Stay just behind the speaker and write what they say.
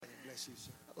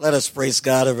Let us praise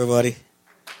God, everybody.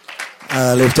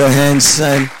 Lift our hands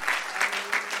and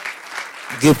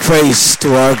give praise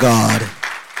to our God.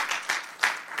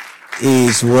 He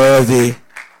is worthy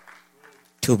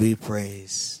to be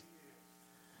praised.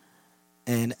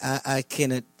 And I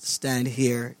cannot stand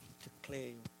here to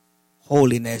claim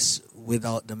holiness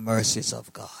without the mercies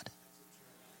of God.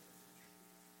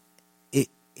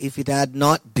 If it had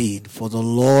not been for the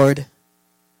Lord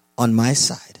on my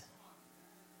side,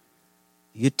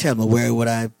 you tell me, where would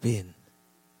I have been?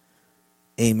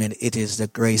 Amen. It is the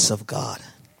grace of God.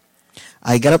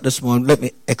 I got up this morning. Let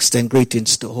me extend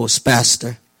greetings to host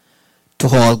pastor, to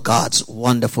all God's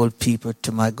wonderful people,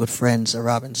 to my good friends, the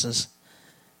Robinsons.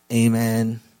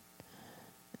 Amen.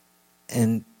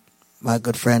 And my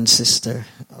good friend, sister,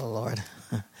 oh Lord,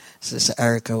 Sister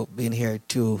Erica being here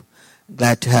too.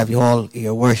 Glad to have you all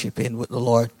here worshiping with the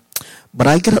Lord. But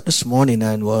I got up this morning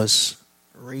and was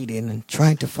reading and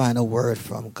trying to find a word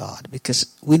from God,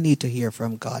 because we need to hear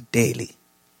from God daily.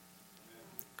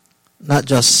 Not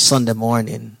just Sunday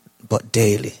morning, but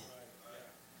daily.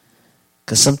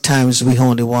 Because sometimes we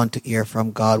only want to hear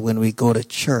from God when we go to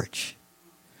church.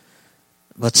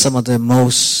 But some of the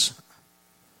most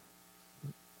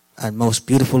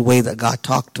beautiful way that God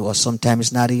talked to us,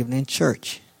 sometimes not even in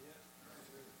church,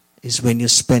 is when you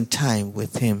spend time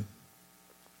with Him.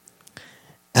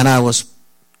 And I was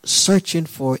searching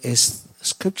for a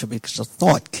scripture because a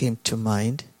thought came to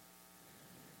mind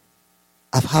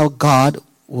of how God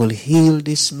will heal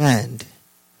this man,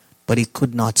 but he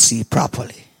could not see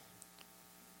properly.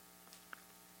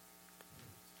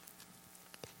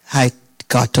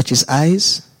 God touched his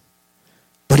eyes,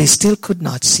 but he still could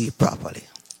not see properly.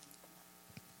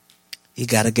 He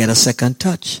got to get a second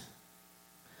touch.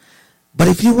 But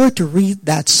if you were to read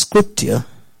that scripture,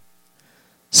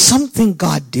 something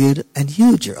God did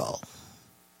unusual.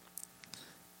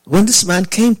 When this man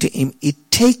came to him, he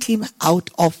take him out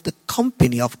of the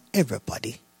company of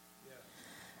everybody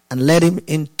and led him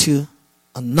into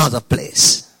another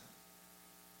place.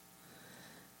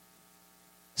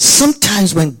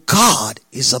 Sometimes when God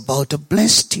is about to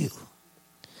bless you,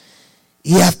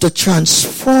 He have to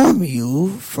transform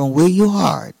you from where you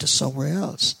are to somewhere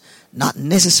else. Not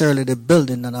necessarily the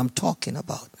building that I'm talking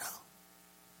about now.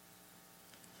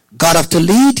 God have to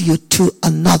lead you to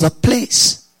another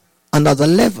place, another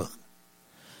level,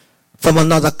 from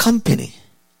another company,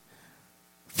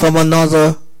 from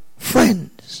another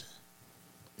friends.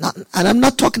 And I'm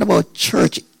not talking about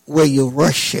church where you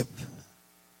worship.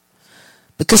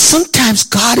 Because sometimes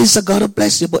God is a God to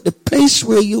bless you, but the place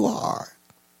where you are,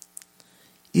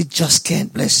 He just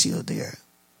can't bless you there.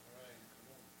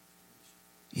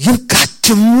 You've got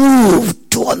to move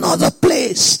to another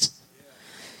place.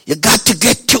 You got to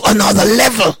get to another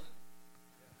level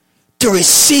to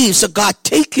receive. So God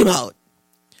take him out.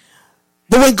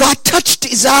 But when God touched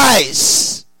his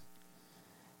eyes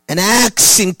and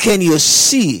asked him, can you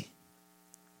see?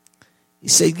 He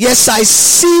said, yes, I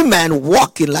see man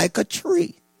walking like a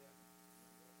tree.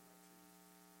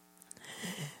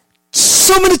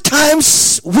 So many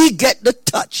times we get the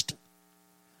touched,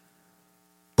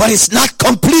 but it's not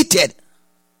completed.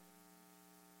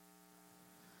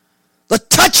 The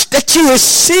touch that you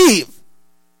receive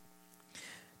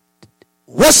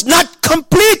was not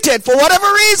completed for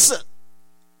whatever reason.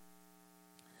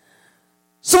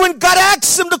 So when God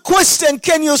asks him the question,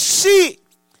 can you see?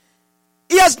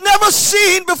 He has never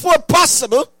seen before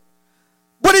possible.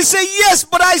 But he said, yes,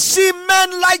 but I see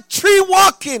men like tree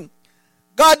walking.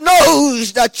 God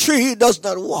knows that tree does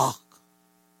not walk.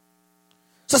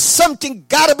 So something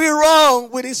got to be wrong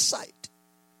with his sight.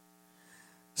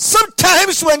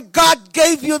 Sometimes when God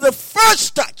gave you the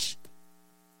first touch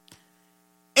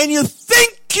and you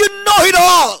think you know it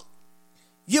all,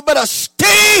 you better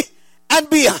stay and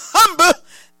be humble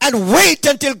and wait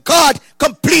until God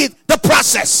complete the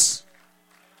process.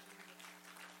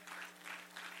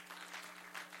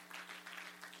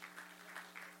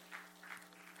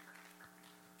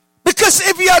 Because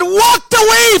if you had walked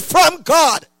away from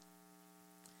God,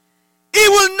 he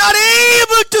will not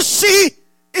able to see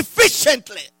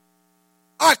efficiently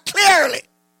or clearly.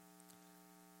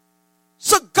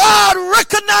 So God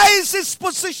recognized his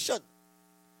position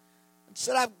and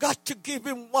said, I've got to give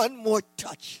him one more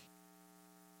touch.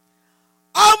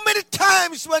 How many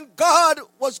times when God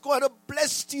was going to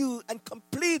bless you and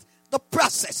complete the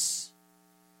process,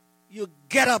 you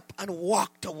get up and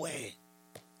walked away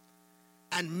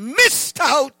and missed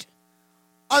out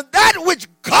on that which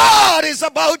God is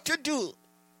about to do?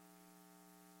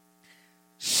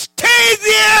 Stay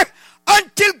there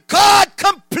until God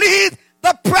completes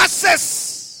the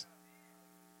process.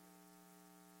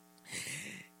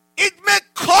 It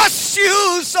cost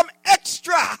you some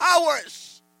extra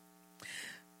hours.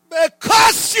 May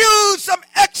cost you some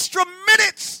extra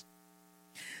minutes.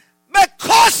 May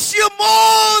cost you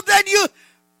more than you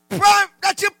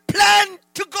plan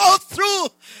to go through.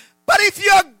 But if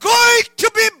you're going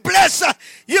to be blessed,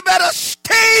 you better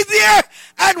stay there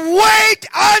and wait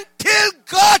until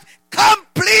God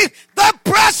complete the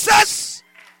process.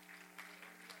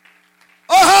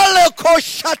 Oh,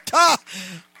 hallelujah.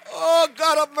 Oh,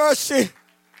 God of mercy.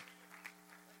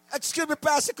 Excuse me,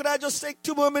 Pastor, could I just take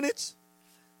 2 more minutes?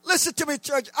 Listen to me,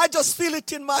 church. I just feel it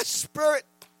in my spirit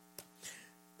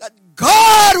that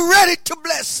God ready to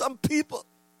bless some people.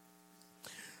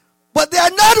 But they are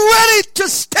not ready to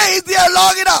stay there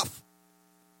long enough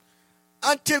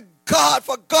until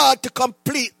for God to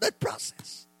complete that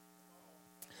process.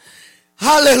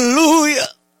 Hallelujah.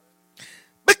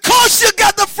 Because you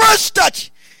got the first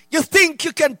touch, you think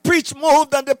you can preach more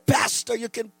than the pastor. You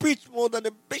can preach more than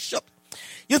the bishop.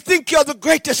 You think you're the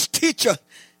greatest teacher.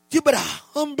 You better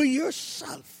humble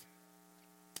yourself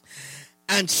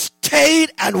and stay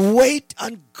and wait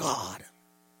on God.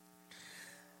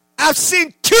 I've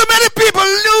seen too many people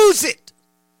lose it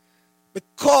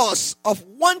because of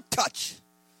one touch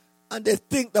and they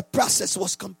think the process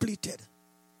was completed.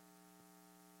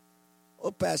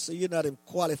 Oh, Pastor, you're not even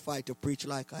qualified to preach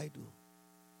like I do.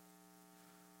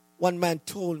 One man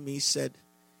told me, he said,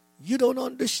 you don't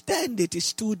understand it.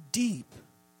 It's too deep.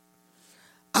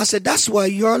 I said, that's why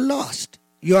you're lost.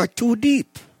 You're too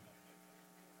deep.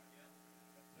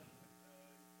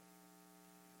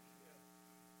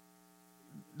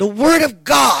 The word of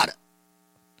God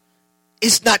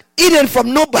is not hidden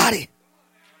from nobody.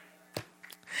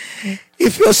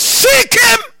 If you seek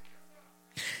him,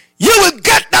 you will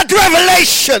get that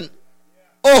revelation.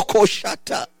 Oh,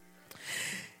 Koshata.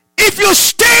 If you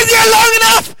stay there long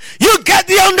enough, you get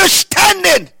the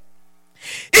understanding.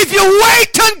 If you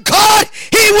wait on God,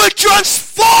 he will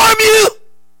transform you.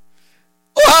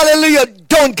 Oh, hallelujah.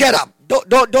 Don't get up.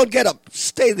 Don't get up.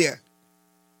 Stay there.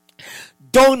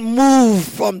 Don't move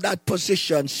from that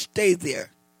position. Stay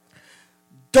there.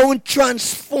 Don't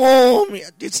transform.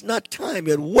 It's not time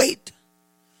yet. Wait.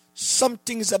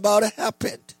 Something's about to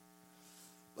happen.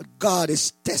 But God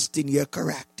is testing your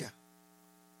character.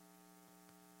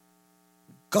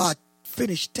 God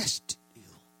finished testing you.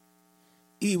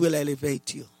 He will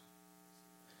elevate you.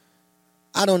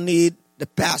 I don't need the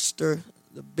pastor,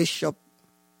 the bishop,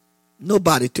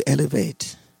 nobody to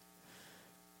elevate.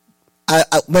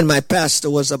 When my pastor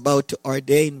was about to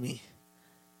ordain me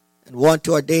and want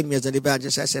to ordain me as an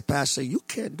evangelist, I said, Pastor, you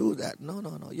can't do that. No.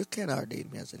 You can't ordain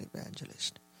me as an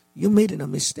evangelist. You made a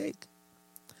mistake.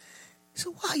 He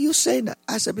said, why are you saying that?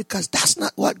 I said, because that's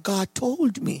not what God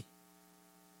told me.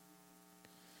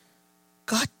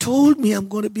 God told me I'm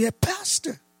going to be a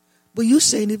pastor. But you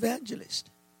say an evangelist.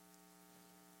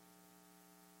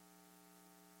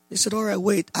 He said, all right,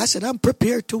 wait. I said, I'm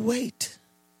prepared to wait.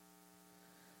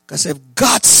 Because if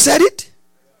God said it,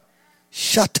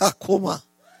 Shatakoma.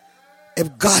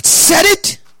 If God said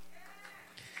it,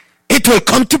 it will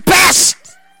come to pass.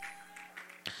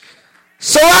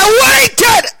 So I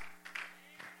waited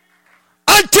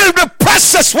until the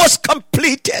process was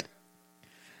completed.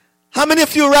 How many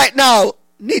of you right now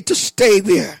need to stay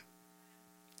there?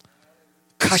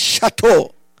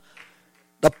 Kashato.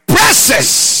 The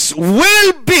process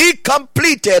will be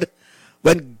completed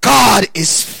when God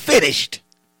is finished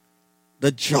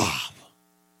the job.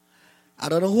 I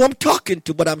don't know who I'm talking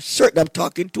to, but I'm certain I'm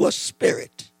talking to a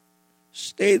spirit.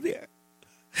 Stay there.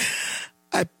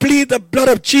 I plead the blood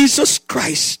of Jesus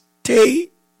Christ. Stay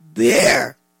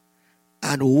there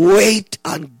and wait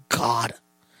on God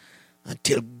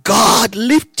until God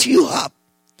lifts you up.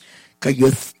 Because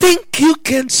you think you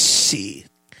can see,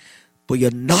 but you're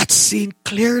not seeing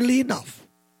clearly enough.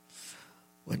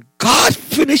 When God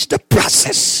finished the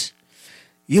process,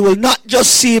 you will not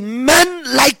just see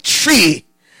men like tree,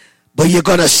 but you're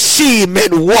going to see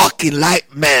men walking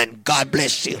like men. God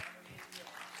bless you.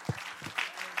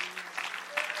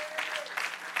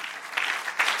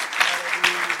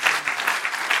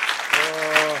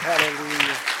 Oh,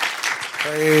 hallelujah.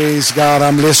 Praise God,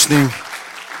 I'm listening.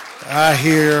 I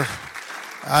hear,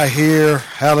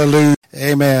 hallelujah.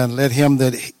 Amen. Let him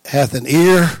that hath an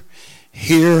ear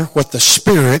hear what the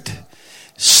Spirit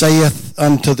saith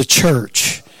unto the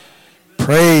church.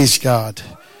 Praise God.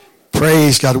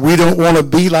 Praise God. We don't want to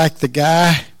be like the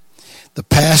guy, the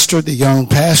pastor, the young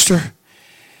pastor.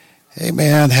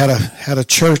 Amen. Had a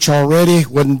church already,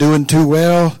 wasn't doing too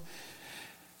well.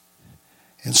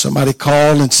 And somebody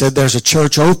called and said, there's a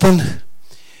church open,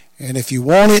 and if you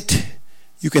want it,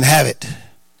 you can have it.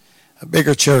 A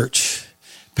bigger church.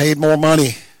 paid more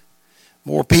money,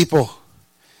 more people.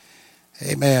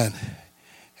 Amen.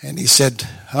 And he said,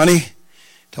 honey,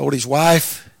 told his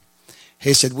wife,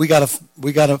 he said, we got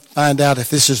to find out if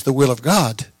this is the will of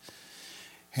God.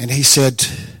 And he said,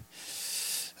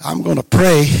 I'm going to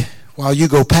pray while you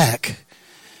go pack.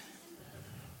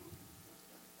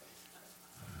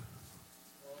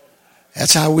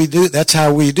 That's how we do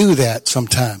that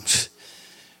sometimes.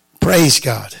 Praise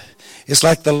God. It's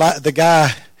like the guy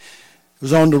who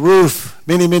was on the roof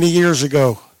many years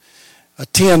ago, a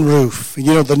tin roof.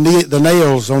 You know, the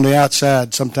nails on the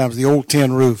outside, sometimes the old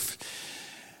tin roof.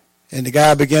 And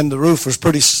the roof was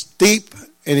pretty steep,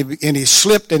 and he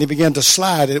slipped and he began to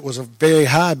slide. It was a very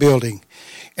high building.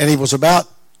 And he was about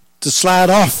to slide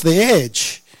off the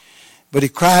edge. But he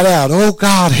cried out, oh,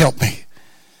 God, help me.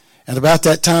 And about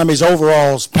that time, his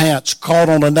overalls, pants, caught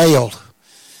on a nail.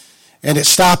 And it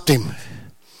stopped him.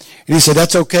 And he said,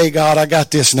 that's okay, God, I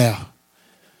got this now.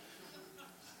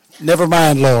 Never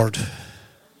mind, Lord.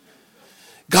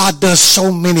 God does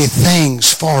so many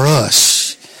things for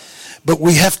us. But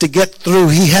we have to get through.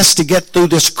 He has to get through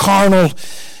this carnal,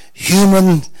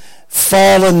 human,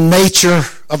 fallen nature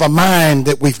of a mind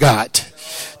that we've got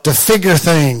to figure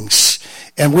things.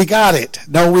 And we got it.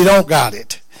 No, we don't got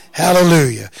it.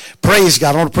 Hallelujah. Praise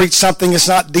God. I want to preach something. It's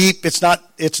not deep. It's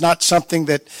not something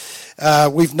that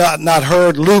we've not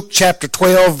heard. Luke chapter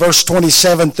 12, verse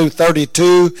 27 through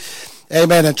 32.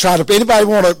 Amen. And anybody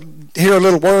want to hear a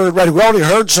little word? Right? We already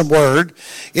heard some word.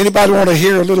 Anybody want to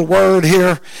hear a little word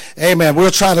here? Amen.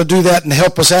 We'll try to do that and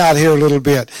help us out here a little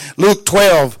bit. Luke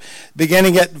 12,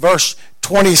 beginning at verse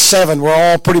 27. We're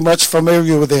all pretty much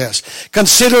familiar with this.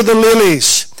 Consider the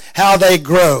lilies, how they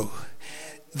grow.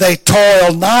 They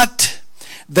toil not,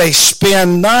 they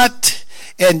spin not,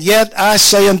 and yet I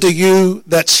say unto you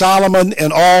that Solomon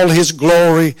in all his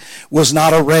glory was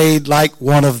not arrayed like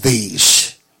one of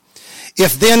these.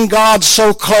 If then God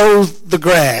so clothe the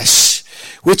grass,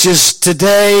 which is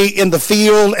today in the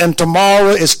field and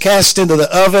tomorrow is cast into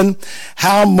the oven,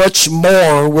 how much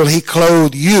more will he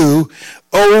clothe you,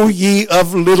 O ye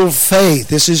of little faith?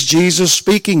 This is Jesus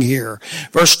speaking here.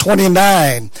 Verse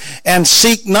 29, and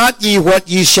seek not ye what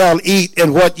ye shall eat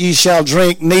and what ye shall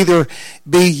drink, neither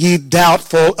be ye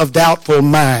doubtful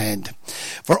mind.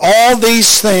 For all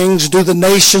these things do the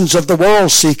nations of the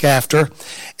world seek after,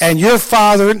 and your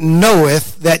Father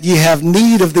knoweth that ye have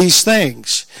need of these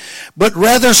things. But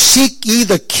rather seek ye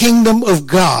the kingdom of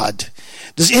God.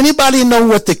 Does anybody know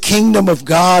what the kingdom of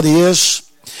God is?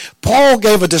 Paul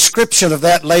gave a description of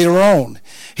that later on.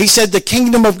 He said the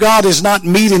kingdom of God is not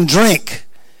meat and drink.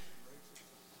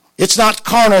 It's not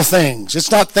carnal things.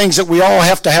 It's not things that we all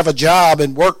have to have a job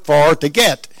and work for to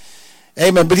get.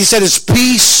 Amen. But he said it's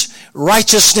peace,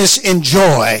 righteousness, and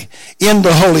joy in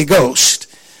the Holy Ghost.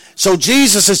 So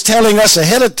Jesus is telling us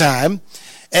ahead of time,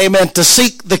 amen, to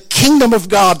seek the kingdom of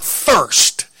God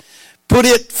first. Put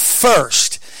it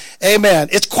first. Amen.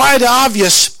 It's quite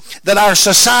obvious that our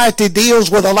society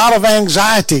deals with a lot of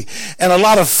anxiety and a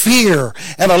lot of fear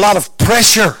and a lot of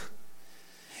pressure.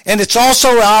 And it's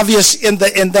also obvious in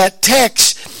that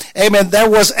text, amen, there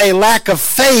was a lack of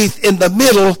faith in the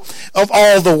middle of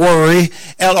all the worry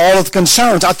and all of the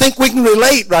concerns. I think we can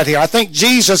relate right here. I think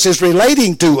Jesus is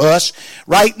relating to us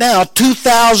right now,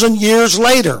 2,000 years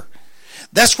later.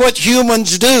 That's what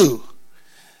humans do.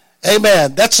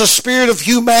 Amen. That's the spirit of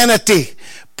humanity.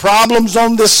 Problems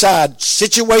on this side,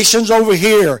 situations over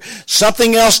here,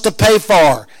 something else to pay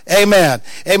for. Amen.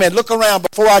 Amen. Look around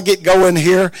before I get going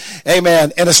here.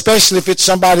 Amen. And especially if it's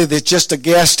somebody that's just a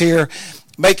guest here,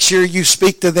 make sure you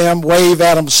speak to them, wave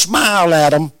at them, smile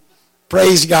at them.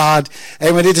 Praise God.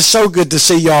 Amen. It is so good to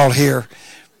see y'all here.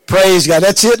 Praise God.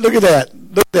 That's it. Look at that.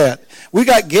 Look at that. We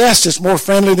got guests that's more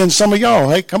friendly than some of y'all.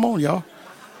 Hey, come on, y'all.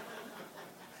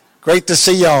 Great to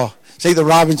see y'all. See the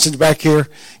Robinsons back here.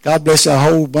 God bless you. A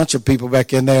whole bunch of people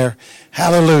back in there.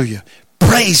 Hallelujah.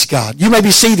 Praise God. You may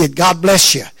be seated. God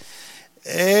bless you.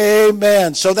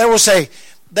 Amen. So there was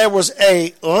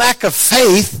a lack of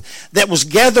faith that was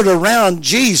gathered around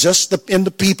Jesus in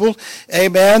the people,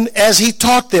 amen, as he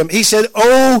taught them. He said,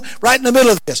 oh, right in the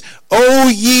middle of this, oh,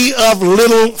 ye of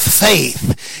little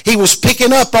faith. He was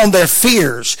picking up on their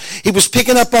fears. He was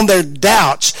picking up on their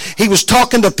doubts. He was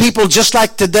talking to people just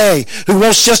like today who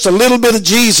wants just a little bit of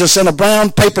Jesus in a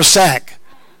brown paper sack.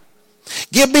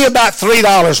 Give me about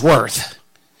 $3 worth.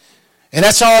 And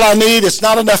that's all I need. It's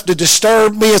not enough to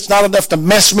disturb me. It's not enough to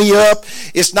mess me up.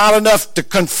 It's not enough to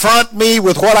confront me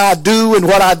with what I do and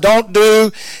what I don't do.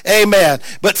 Amen.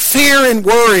 But fear and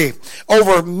worry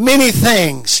over many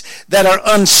things that are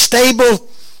unstable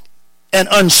and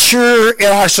unsure in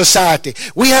our society.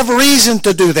 We have reason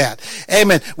to do that.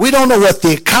 Amen. We don't know what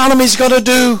the economy's going to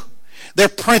do. They're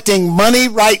printing money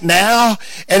right now.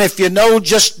 And if you know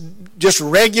just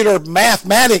regular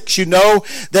mathematics, you know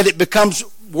that it becomes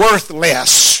worth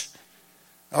less.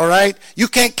 All right? You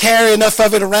can't carry enough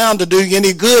of it around to do you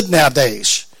any good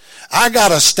nowadays. I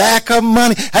got a stack of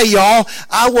money. Hey, y'all,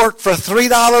 I work for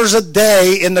 $3 a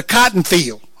day in the cotton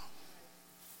field.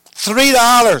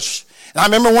 $3. And I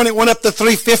remember when it went up to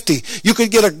 $3.50, you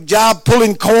could get a job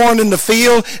pulling corn in the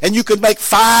field, and you could make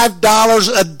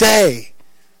 $5 a day.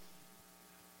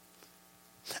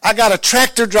 I got a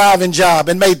tractor driving job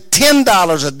and made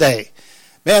 $10 a day.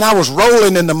 Man, I was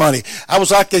rolling in the money. I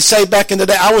was, like they say back in the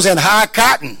day, I was in high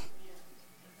cotton.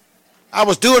 I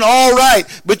was doing all right.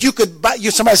 But you could buy,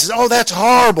 somebody says, oh, that's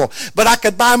horrible. But I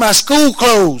could buy my school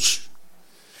clothes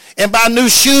and buy new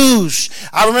shoes.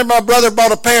 I remember my brother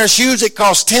bought a pair of shoes that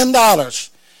cost $10.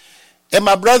 And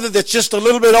my brother that's just a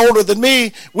little bit older than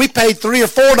me, we paid $3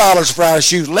 or $4 for our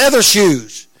shoes, leather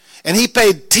shoes. And he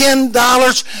paid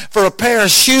 $10 for a pair of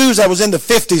shoes. I was in the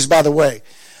 50s, by the way.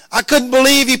 I couldn't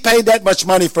believe he paid that much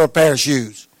money for a pair of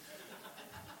shoes.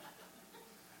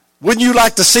 Wouldn't you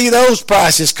like to see those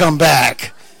prices come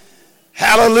back?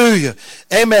 Hallelujah.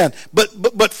 Amen.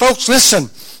 But folks, listen.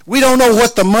 We don't know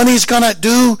what the money's going to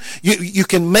do. You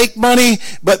can make money,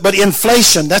 but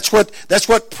inflation, that's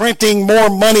what printing more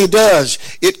money does.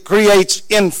 It creates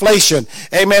inflation.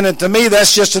 Amen. And to me,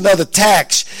 that's just another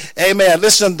tax. Amen.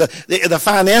 Listen, the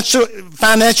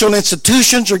financial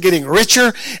institutions are getting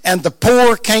richer, and the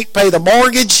poor can't pay the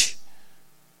mortgage.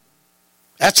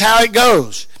 That's how it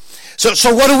goes.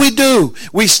 So what do?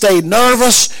 We stay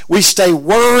nervous. We stay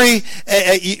worried.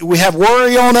 We have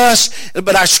worry on us.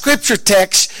 But our scripture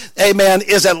text, amen,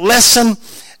 is a lesson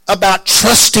about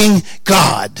trusting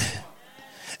God.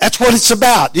 That's what it's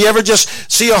about. Do you ever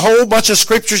just see a whole bunch of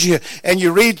scriptures and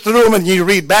you read through them and you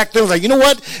read back through them? Like, you know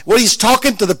what? What he's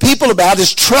talking to the people about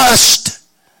is trust.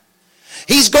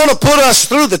 He's going to put us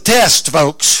through the test,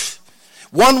 folks,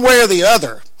 one way or the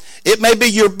other. It may be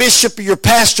your bishop or your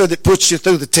pastor that puts you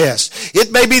through the test.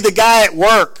 It may be the guy at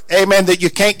work, amen, that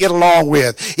you can't get along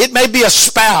with. It may be a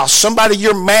spouse, somebody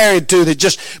you're married to, that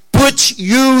just puts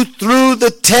you through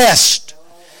the test.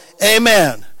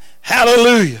 Amen.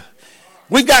 Hallelujah.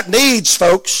 We've got needs,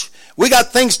 folks. We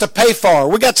got things to pay for.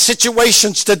 We got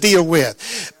situations to deal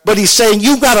with. But he's saying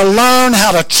you've got to learn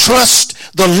how to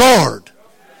trust the Lord.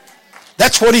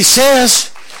 That's what he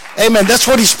says. Amen. That's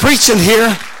what he's preaching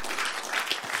here.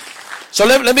 So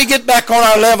let me get back on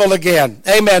our level again.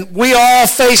 Amen. We all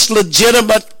face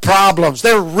legitimate problems.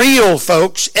 They're real,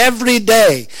 folks, every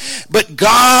day. But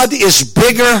God is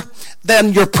bigger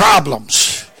than your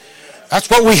problems. That's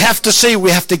what we have to see.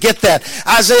 We have to get that.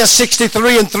 Isaiah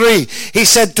 63:3, he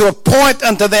said, to appoint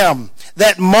unto them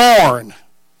that mourn.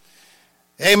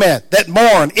 Amen. That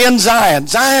mourn in Zion.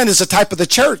 Zion is a type of the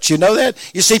church. You know that?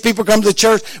 You see people come to the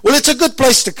church. Well, it's a good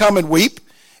place to come and weep.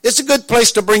 It's a good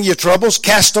place to bring your troubles,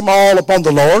 cast them all upon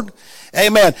the Lord.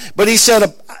 Amen. But he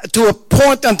said, to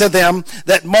appoint unto them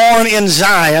that mourn in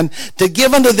Zion, to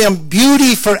give unto them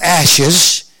beauty for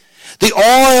ashes, the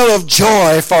oil of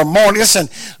joy for mourning.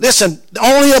 Listen,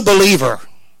 only a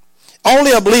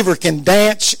believer can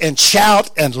dance and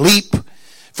shout and leap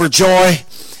for joy.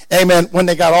 Amen. When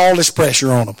they got all this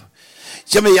pressure on them.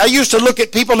 I used to look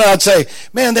at people and I'd say,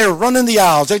 man, they're running the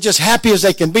aisles. They're just happy as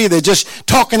they can be. They're just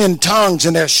talking in tongues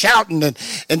and they're shouting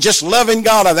and just loving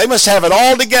God. They must have it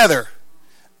all together.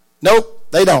 Nope,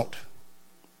 they don't.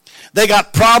 They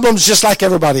got problems just like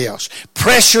everybody else.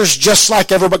 Pressures just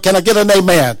like everybody. Can I get an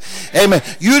amen? Amen.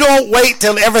 You don't wait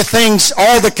till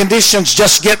all the conditions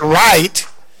just get right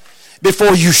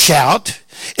before you shout.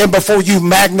 And before you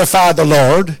magnify the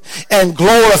Lord and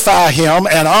glorify him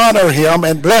and honor him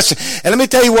and bless him. And let me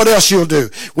tell you what else you'll do.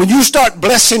 When you start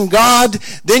blessing God,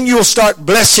 then you'll start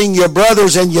blessing your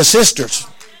brothers and your sisters.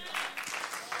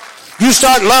 You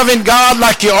start loving God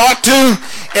like you ought to,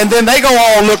 and then they go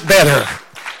all look better.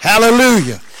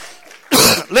 Hallelujah.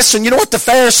 Listen, you know what the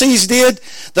Pharisees did?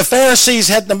 The Pharisees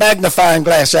had the magnifying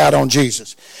glass out on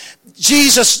Jesus.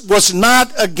 Jesus was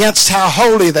not against how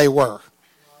holy they were.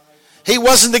 He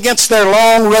wasn't against their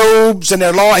long robes and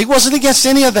their law. He wasn't against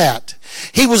any of that.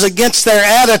 He was against their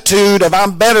attitude of,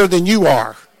 I'm better than you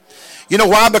are. You know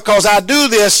why? Because I do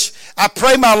this. I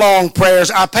pray my long prayers.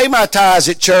 I pay my tithes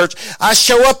at church. I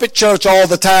show up at church all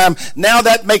the time. Now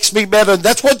that makes me better.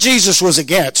 That's what Jesus was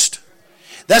against.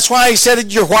 That's why he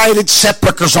said you're whited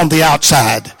sepulchres on the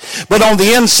outside. But on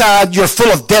the inside, you're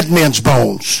full of dead men's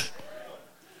bones.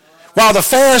 While the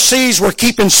Pharisees were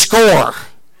keeping score.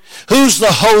 Who's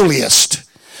the holiest?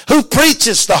 Who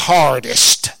preaches the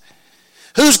hardest?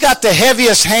 Who's got the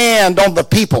heaviest hand on the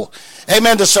people?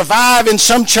 Amen. To survive in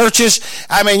some churches,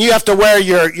 I mean, you have to wear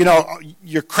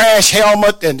your crash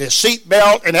helmet and the seat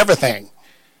belt and everything.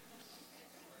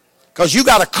 Because you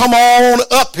got to come on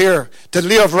up here to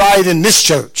live right in this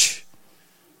church.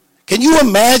 Can you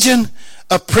imagine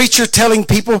a preacher telling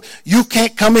people you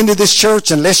can't come into this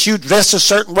church unless you dress a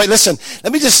certain way? Listen,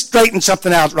 let me just straighten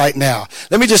something out right now.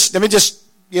 Let me just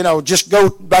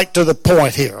go right to the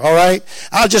point here, all right?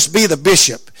 I'll just be the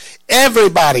bishop.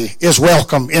 Everybody is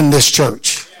welcome in this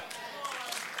church.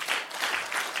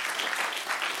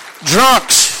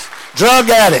 Drunks, drug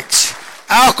addicts,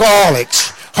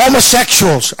 alcoholics,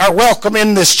 homosexuals are welcome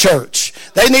in this church.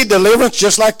 They need deliverance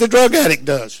just like the drug addict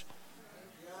does.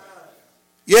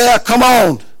 Yeah, come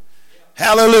on.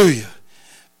 Hallelujah.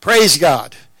 Praise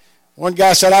God. One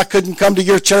guy said, I couldn't come to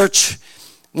your church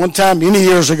one time many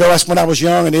years ago. That's when I was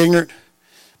young and ignorant,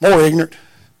 more ignorant.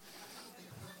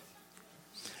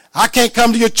 I can't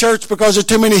come to your church because there's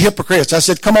too many hypocrites. I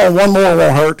said, come on, one more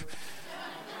won't hurt.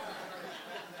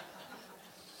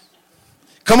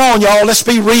 Come on, y'all, let's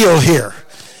be real here.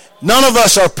 None of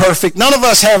us are perfect. None of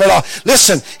us have it all.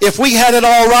 Listen, if we had it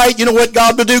all right, you know what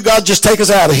God would do? God just take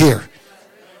us out of here.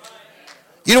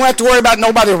 You don't have to worry about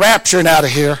nobody rapturing out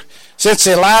of here. Since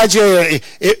Elijah,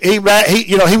 he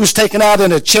was taken out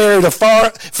in a chariot of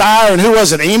fire, and who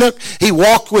was it? Enoch. He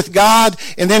walked with God,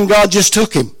 and then God just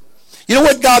took him. You know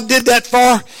what God did that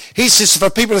for? He says,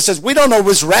 for people that says, we don't know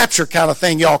this rapture kind of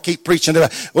thing y'all keep preaching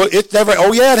about. Well, it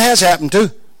has happened too.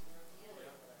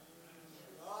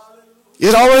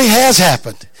 It already has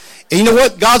happened. And you know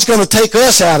what? God's going to take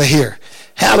us out of here.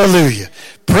 Hallelujah.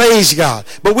 Praise God.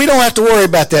 But we don't have to worry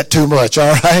about that too much,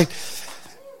 all right?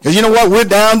 Because you know what? We're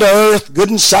down to earth, good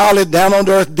and solid, down on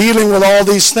earth, dealing with all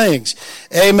these things.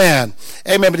 Amen.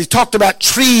 Amen. But he talked about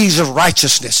trees of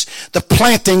righteousness, the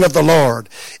planting of the Lord.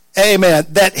 Amen.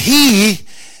 That he,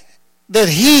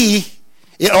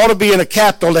 it ought to be in a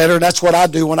capital letter, and that's what I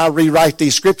do when I rewrite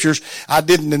these scriptures. I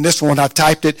didn't in this one. I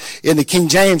typed it in the King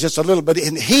James just a little bit,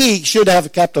 and he should have a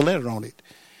capital letter on it.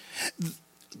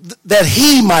 That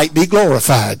he might be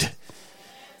glorified.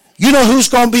 You know who's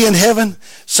going to be in heaven?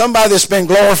 Somebody that's been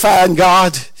glorifying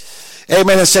God.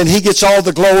 Amen. And saying he gets all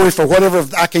the glory for whatever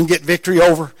I can get victory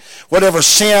over. Whatever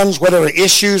sins, whatever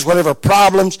issues, whatever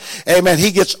problems. Amen.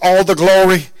 He gets all the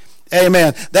glory.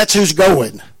 Amen. That's who's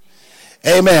going.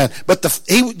 Amen. But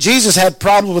Jesus had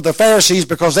problems with the Pharisees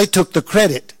because they took the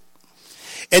credit.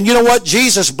 And you know what?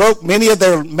 Jesus broke many of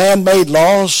their man-made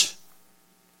laws.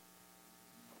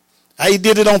 He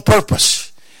did it on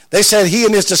purpose. They said he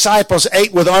and his disciples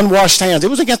ate with unwashed hands. It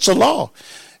was against the law.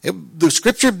 The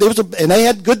scripture, and they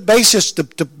had good basis to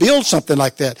build something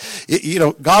like that.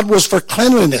 God was for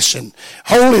cleanliness and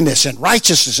holiness and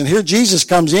righteousness. And here Jesus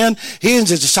comes in, he and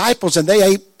his disciples, and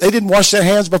they didn't wash their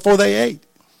hands before they ate.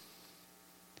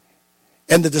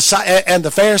 And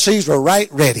the Pharisees were right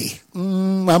ready.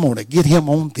 I'm going to get him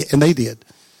on, and they did.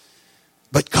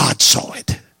 But God saw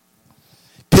it,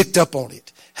 picked up on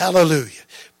it. Hallelujah.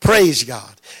 Praise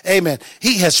God. Amen.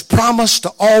 He has promised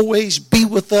to always be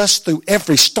with us through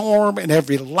every storm and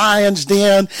every lion's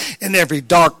den and every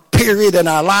dark period in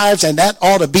our lives, and that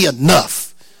ought to be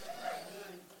enough.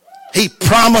 He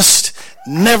promised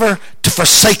never to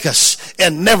forsake us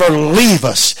and never leave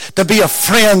us, to be a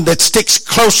friend that sticks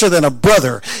closer than a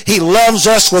brother. He loves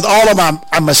us with all of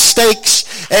our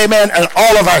mistakes, amen, and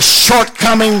all of our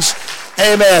shortcomings.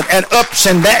 Amen. And ups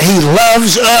and downs. He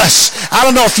loves us. I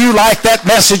don't know if you like that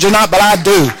message or not, but I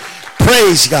do.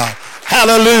 Praise God.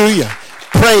 Hallelujah.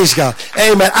 Praise God.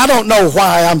 Amen. I don't know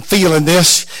why I'm feeling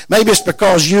this. Maybe it's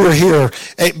because you were here,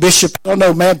 Bishop. I don't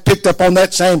know, man, picked up on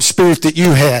that same spirit that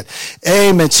you had.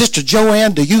 Amen. Sister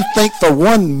Joanne, do you think for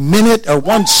 1 minute or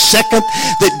 1 second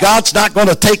that God's not going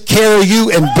to take care of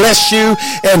you and bless you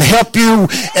and help you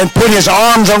and put his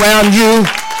arms around you?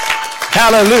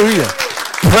 Hallelujah.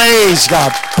 Praise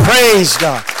God. Praise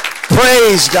God.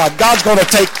 Praise God. God's going to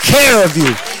take care of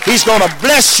you. He's going to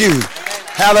bless you.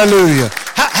 Hallelujah.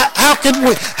 How can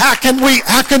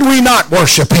we not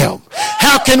worship him?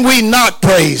 How can we not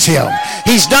praise him?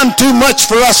 He's done too much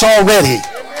for us already.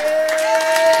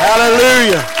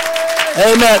 Hallelujah.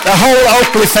 Amen. The whole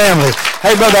Oakley family.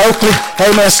 Hey, Brother Oakley.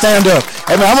 Amen. Stand up.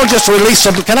 Amen. I'm going to just release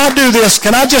can I do this?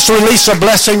 Can I just release a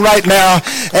blessing right now?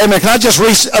 Amen. Can I just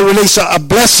release a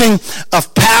blessing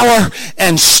of power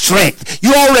and strength?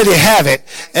 You already have it.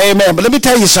 Amen. But let me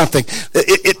tell you something.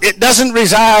 It doesn't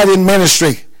reside in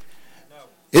ministry.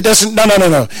 It doesn't.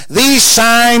 No. These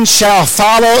signs shall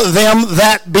follow them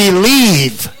that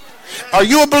believe. Are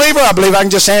you a believer? I believe I can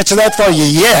just answer that for you.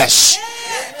 Yes.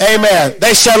 Amen.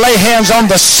 They shall lay hands on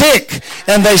the sick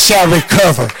and they shall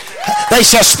recover. They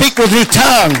shall speak with new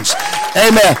tongues.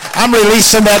 Amen. I'm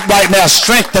releasing that right now.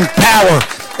 Strength and power.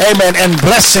 Amen. And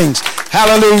blessings.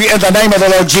 Hallelujah. In the name of the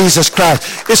Lord Jesus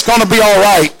Christ. It's going to be all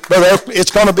right, brother.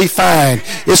 It's going to be fine.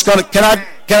 It's going to, can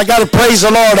I got to praise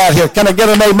the Lord out here? Can I get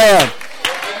an amen?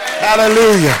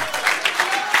 Hallelujah.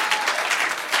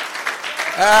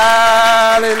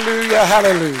 Hallelujah.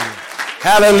 Hallelujah.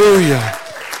 Hallelujah.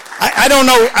 I don't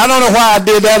know why I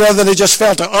did that other than I just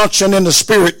felt an unction in the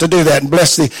spirit to do that and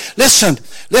bless thee. Listen,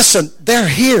 they're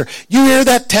here. You hear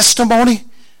that testimony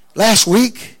last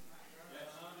week?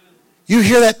 You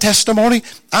hear that testimony?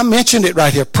 I mentioned it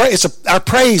right here. It's our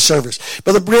praise service.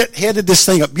 Brother Britt headed this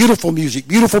thing up. Beautiful music,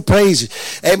 beautiful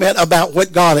praises. Amen. About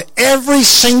what God, every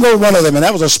single one of them, and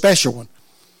that was a special one.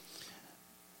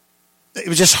 It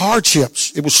was just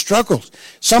hardships. It was struggles.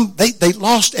 They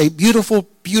lost a beautiful,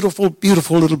 beautiful,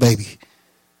 beautiful little baby.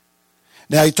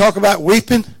 Now you talk about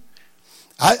weeping.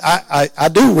 I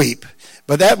do weep,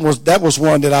 but that was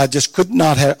one that I just could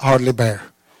not hardly bear.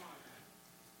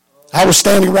 I was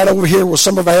standing right over here with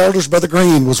some of our elders. Brother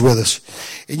Green was with us.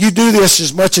 And you do this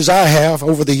as much as I have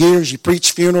over the years. You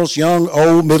preach funerals, young,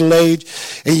 old, middle age,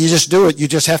 and you just do it. You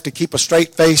just have to keep a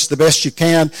straight face the best you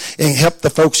can and help the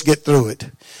folks get through it.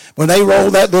 When they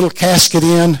rolled that little casket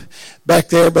in back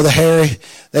there, Brother Harry,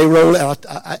 they rolled out.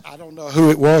 I don't know who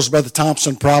it was, Brother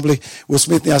Thompson probably was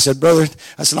with me. I said, brother,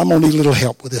 I'm going to need a little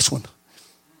help with this one.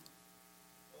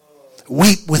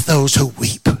 Weep with those who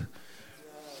weep.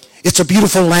 It's a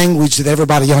beautiful language that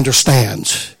everybody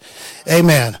understands.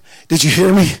 Amen. Did you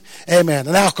hear me? Amen.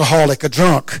 An alcoholic, a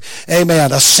drunk,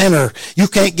 amen, a sinner. You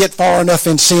can't get far enough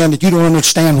in sin that you don't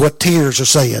understand what tears are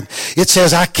saying. It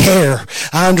says, I care.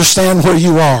 I understand where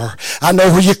you are. I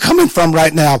know where you're coming from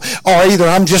right now. Or either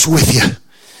I'm just with you.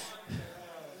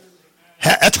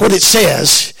 That's what it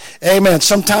says. Amen.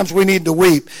 Sometimes we need to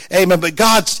weep. Amen. But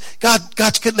God's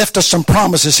left us some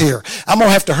promises here. I'm going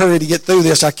to have to hurry to get through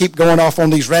this. I keep going off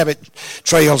on these rabbit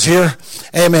trails here.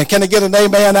 Amen. Can I get an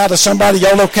amen out of somebody?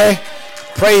 Y'all okay?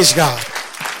 Praise God.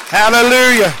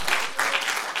 Hallelujah.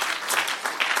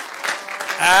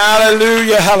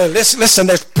 Hallelujah. Hallelujah. Listen,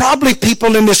 there's probably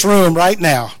people in this room right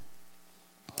now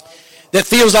that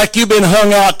feels like you've been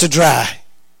hung out to dry.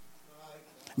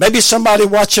 Maybe somebody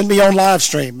watching me on live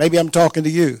stream. Maybe I'm talking to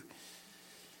you.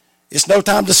 It's no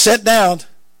time to sit down.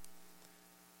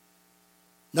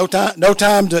 No time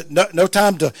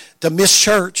to miss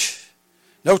church.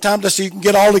 No time so you can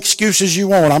get all the excuses you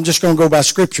want. I'm just going to go by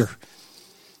Scripture.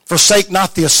 Forsake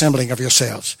not the assembling of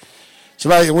yourselves.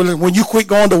 Somebody, when you quit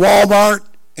going to Walmart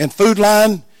and Food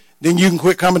Line, then you can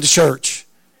quit coming to church.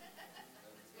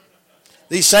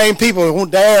 These same people who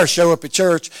won't dare show up at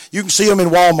church, you can see them in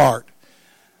Walmart.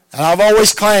 And I've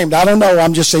always claimed, I don't know,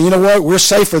 I'm just saying, you know what? We're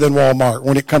safer than Walmart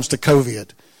when it comes to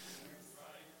COVID.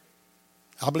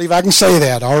 I believe I can say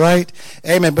that, all right?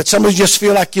 Amen. But some of you just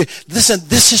feel like listen,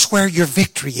 this is where your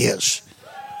victory is.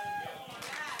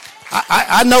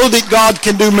 I know that God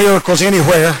can do miracles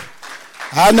anywhere.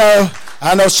 I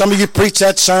know some of you preach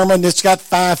that sermon, it's got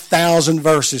 5,000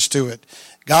 verses to it.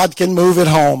 God can move at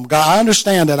home. God, I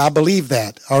understand that. I believe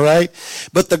that. All right.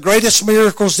 But the greatest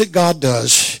miracles that God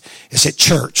does is at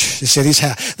church. It's at his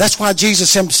house. That's why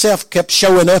Jesus himself kept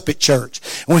showing up at church.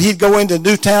 When he'd go into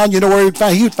New Town, you know where he'd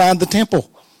find? He would find the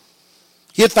temple.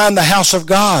 He'd find the house of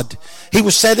God. He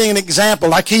was setting an example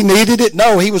like he needed it.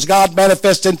 No, he was God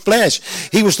manifest in flesh.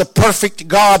 He was the perfect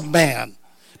God man.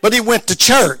 But he went to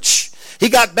church. He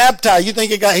got baptized. You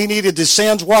think he needed his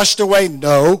sins washed away?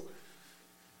 No.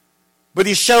 But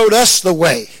he showed us the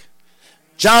way.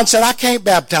 John said, I can't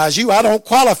baptize you. I don't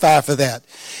qualify for that.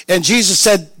 And Jesus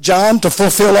said, John, to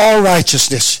fulfill all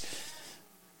righteousness.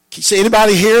 See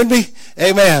anybody hearing me?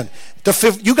 Amen.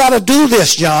 You got to do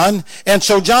this, John. And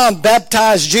so John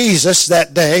baptized Jesus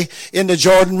that day in the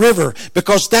Jordan River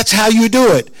because that's how you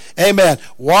do it. Amen.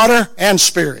 Water and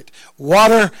spirit.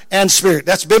 Water and spirit.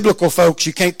 That's biblical, folks.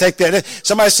 You can't take that.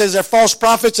 Somebody says they're false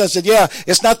prophets. I said, yeah,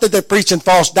 it's not that they're preaching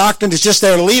false doctrine. It's just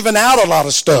they're leaving out a lot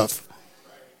of stuff.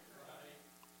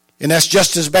 And that's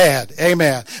just as bad.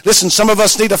 Amen. Listen, some of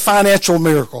us need a financial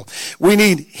miracle. We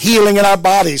need healing in our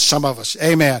bodies, some of us.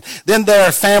 Amen. Then there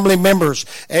are family members,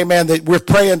 amen, that we're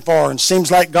praying for and seems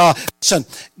like God. Listen,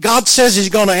 God says he's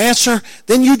going to answer,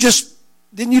 then you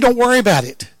don't worry about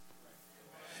it.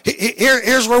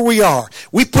 Here's where we are.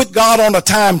 We put God on a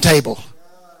timetable.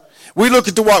 We look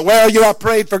at the what? Well, I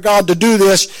prayed for God to do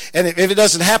this, and if it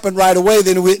doesn't happen right away,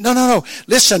 then no.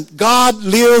 Listen, God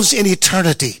lives in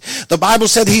eternity. The Bible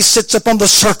said he sits upon the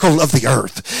circle of the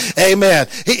earth. Amen.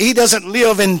 He doesn't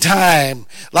live in time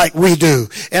like we do.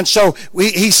 And so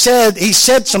he said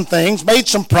some things, made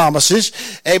some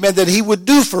promises, amen, that he would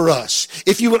do for us.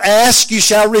 If you will ask, you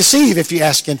shall receive. If you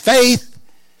ask in faith,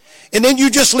 and then you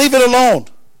just leave it alone.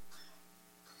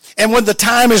 And when the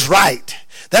time is right,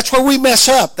 that's where we mess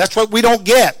up. That's what we don't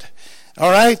get. All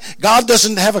right? God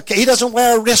doesn't he doesn't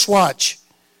wear a wristwatch.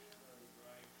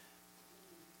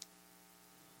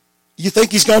 You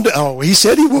think he's going to? Oh, he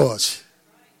said he was.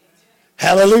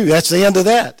 Hallelujah. That's the end of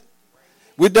that.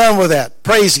 We're done with that.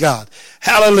 Praise God.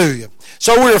 Hallelujah.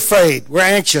 So we're afraid. We're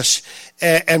anxious.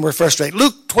 And we're frustrated.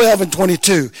 Luke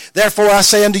 12:22. Therefore I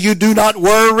say unto you, do not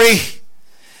worry.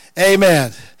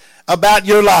 Amen. About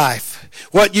your life,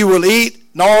 what you will eat,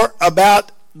 nor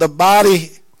about the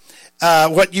body,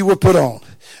 what you will put on.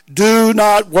 Do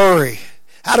not worry.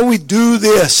 How do we do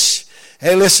this?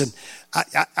 Hey, listen,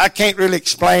 I can't really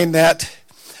explain that.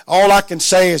 All I can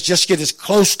say is just get as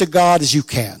close to God as you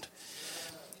can.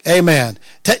 Amen.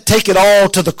 Take it all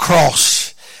to the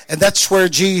cross. And that's where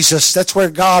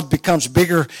God becomes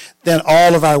bigger than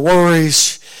all of our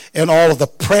worries and all of the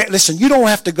listen, you don't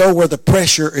have to go where the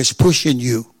pressure is pushing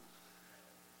you.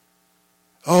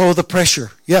 Oh, the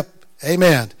pressure. Yep.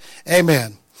 Amen.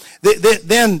 Amen.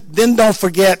 Then don't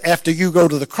forget, after you go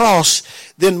to the cross,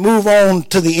 then move on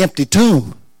to the empty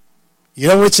tomb. You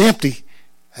know it's empty.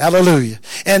 Hallelujah.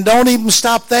 And don't even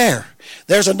stop there.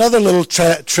 There's another little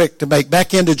trick to make.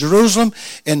 Back into Jerusalem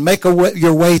and make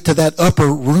your way to that upper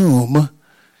room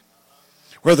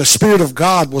where the Spirit of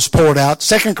God was poured out.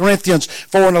 2 Corinthians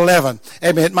 4:11.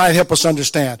 Amen. It might help us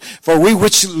understand. For we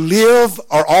which live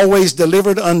are always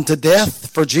delivered unto death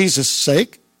for Jesus'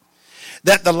 sake,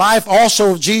 that the life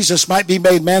also of Jesus might be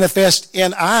made manifest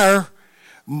in our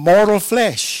mortal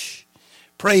flesh.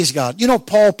 Praise God. You know,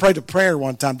 Paul prayed a prayer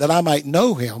one time that I might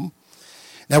know him.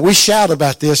 Now, we shout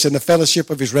about this in the fellowship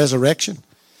of his resurrection.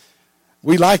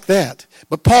 We like that.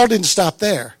 But Paul didn't stop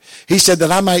there. He said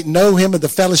that I might know him in the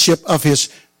fellowship of his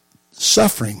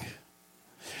suffering.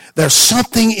 There's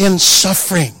something in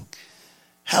suffering.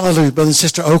 Hallelujah, brother and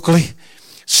sister Oakley.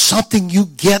 Something you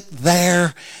get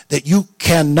there that you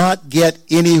cannot get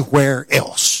anywhere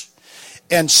else.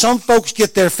 And some folks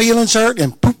get their feelings hurt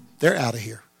and poof, they're out of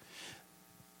here.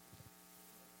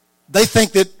 They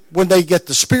think that when they get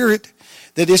the Spirit,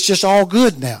 that it's just all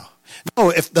good now. No,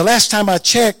 if the last time I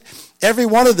checked, every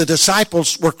one of the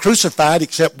disciples were crucified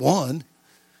except one.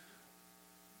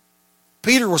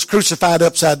 Peter was crucified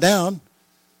upside down.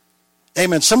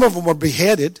 Amen. Some of them were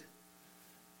beheaded,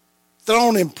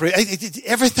 thrown in prison.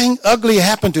 Everything ugly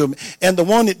happened to him. And the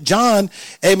one that John,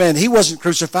 amen, he wasn't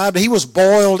crucified, but he was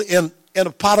boiled in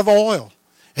a pot of oil.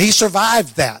 He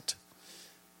survived that.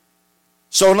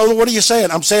 So, in other words, what are you saying?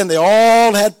 I'm saying they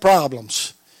all had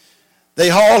problems. They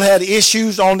all had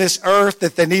issues on this earth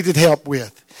that they needed help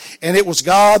with. And it was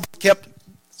God that kept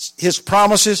his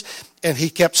promises, and he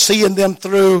kept seeing them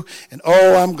through. And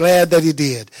oh, I'm glad that he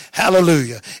did.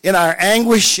 Hallelujah. In our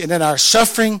anguish and in our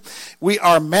suffering, we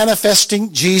are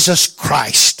manifesting Jesus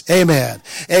Christ. Amen.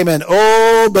 Amen.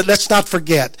 Oh, but let's not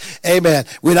forget. Amen.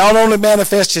 We not only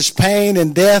manifest his pain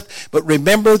and death, but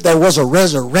remember there was a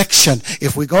resurrection.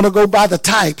 If we're going to go by the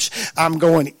types, I'm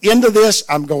going into this,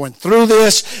 I'm going through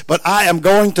this, but I am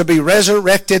going to be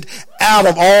resurrected out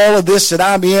of all of this that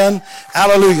I'm in.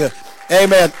 Hallelujah.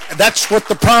 Amen. That's what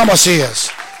the promise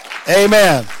is.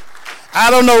 Amen. I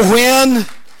don't know when.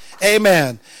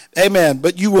 Amen. Amen.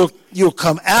 But you'll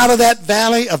come out of that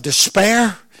valley of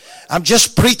despair. I'm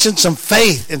just preaching some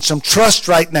faith and some trust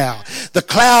right now. The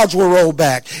clouds will roll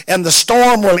back and the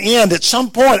storm will end at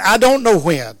some point. I don't know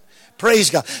when. Praise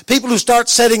God. People who start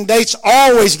setting dates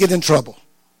always get in trouble.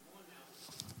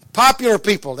 Popular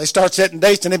people, they start setting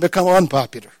dates and they become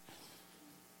unpopular.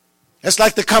 It's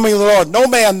like the coming of the Lord. No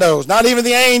man knows. Not even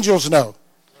the angels know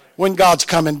when God's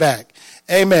coming back.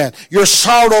 Amen. Your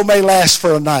sorrow may last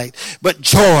for a night, but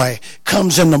joy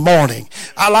comes in the morning.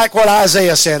 I like what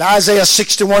Isaiah said. Isaiah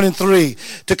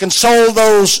 61:3. To console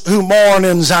those who mourn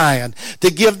in Zion.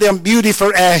 To give them beauty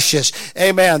for ashes.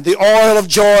 Amen. The oil of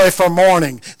joy for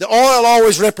mourning. The oil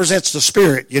always represents the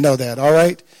Spirit. You know that, all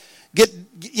right? Get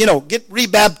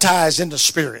rebaptized in the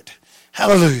Spirit.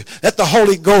 Hallelujah. Let the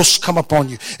Holy Ghost come upon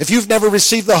you. If you've never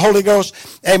received the Holy Ghost,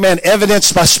 amen,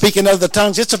 evidenced by speaking other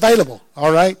tongues, it's available,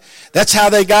 all right? That's how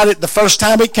they got it the first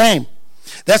time it came.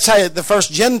 That's how the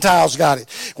first Gentiles got it.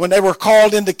 When they were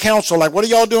called into council, like, what are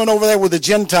y'all doing over there with the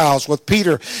Gentiles, with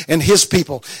Peter and his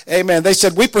people? Amen. They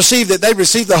said, we perceive that they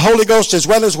received the Holy Ghost as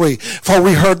well as we, for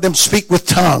we heard them speak with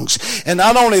tongues. And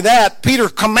not only that, Peter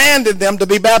commanded them to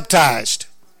be baptized.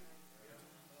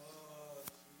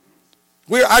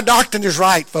 Our doctrine is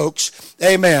right, folks.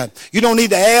 Amen. You don't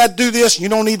need to add to this. You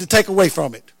don't need to take away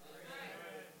from it.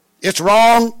 It's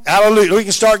wrong. Hallelujah. We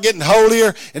can start getting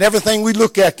holier, and everything we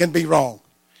look at can be wrong.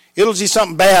 It'll see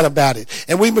something bad about it.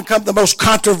 And we become the most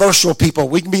controversial people.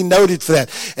 We can be noted for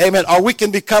that. Amen. Or we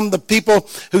can become the people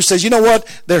who says, you know what?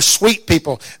 They're sweet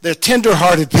people. They're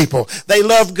tender-hearted people. They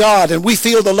love God, and we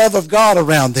feel the love of God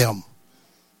around them.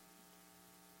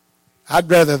 I'd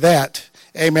rather that.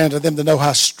 Amen, to them to know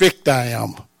how strict I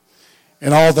am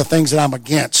and all the things that I'm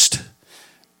against.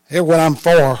 Here's what I'm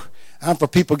for. I'm for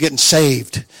people getting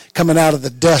saved, coming out of the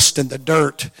dust and the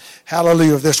dirt,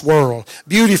 hallelujah, of this world.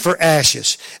 Beauty for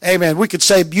ashes. Amen. We could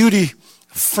say beauty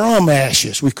from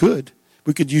ashes. We could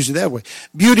use it that way.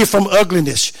 Beauty from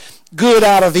ugliness, good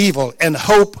out of evil, and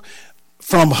hope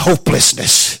from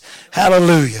hopelessness.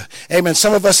 Hallelujah. Amen.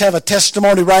 Some of us have a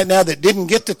testimony right now that didn't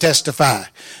get to testify.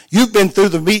 You've been through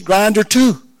the meat grinder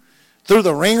too, through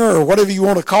the ringer or whatever you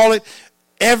want to call it.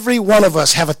 Every one of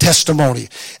us have a testimony.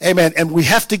 Amen. And we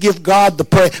have to give God the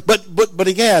praise. But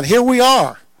again, here we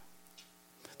are.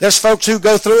 There's folks who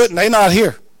go through it and they're not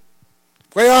here.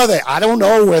 Where are they? I don't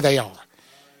know where they are.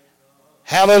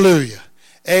 Hallelujah.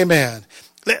 Amen.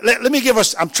 Let me give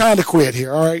us, I'm trying to quit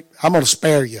here, all right? I'm going to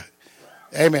spare you.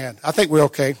 Amen. I think we're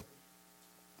okay.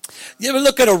 You ever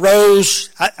look at a rose?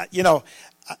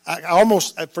 I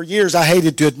almost, for years, I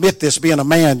hated to admit this, being a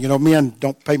man. You know, men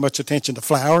don't pay much attention to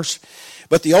flowers.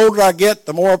 But the older I get,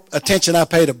 the more attention I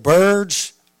pay to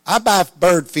birds. I buy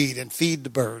bird feed and feed the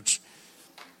birds.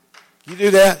 You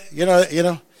do that? You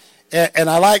know. And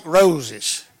I like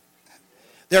roses.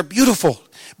 They're beautiful.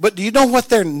 But do you know what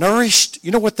they're nourished?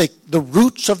 You know what the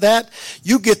roots of that?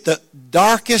 You get the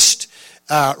darkest,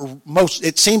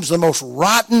 it seems the most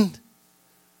rotten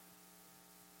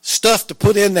stuff to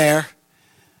put in there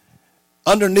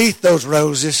underneath those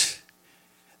roses.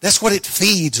 That's what it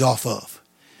feeds off of.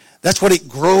 That's what it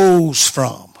grows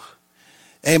from.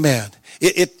 Amen.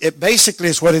 It basically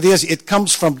is what it is. It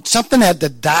comes from something had to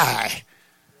die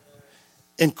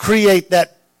and create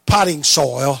that potting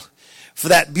soil for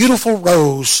that beautiful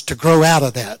rose to grow out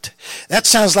of that. That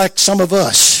sounds like some of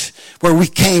us, where we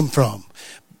came from.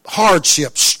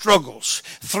 Hardships, struggles,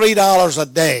 $3 a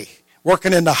day,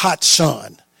 working in the hot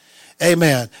sun.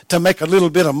 Amen. To make a little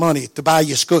bit of money to buy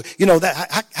your school. You know,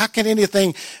 how can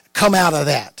anything come out of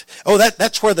that? Oh,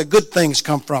 that's where the good things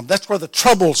come from. That's where the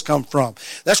troubles come from.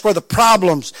 That's where the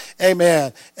problems,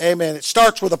 amen. It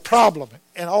starts with a problem,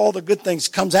 and all the good things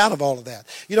comes out of all of that.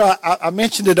 You know, I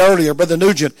mentioned it earlier, Brother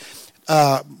Nugent,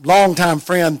 longtime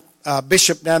friend,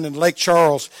 bishop down in Lake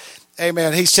Charles.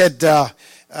 Amen. He said,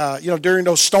 during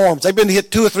those storms, they've been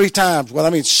hit 2 or 3 times. Well, I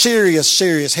mean,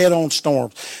 serious head-on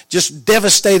storms. Just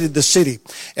devastated the city.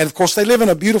 And of course, they live in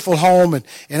a beautiful home,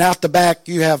 and out the back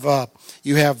you have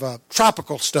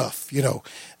tropical stuff,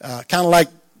 kind of like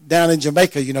down in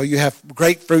Jamaica, you have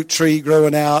grapefruit tree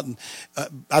growing out, and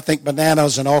I think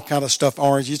bananas and all kind of stuff,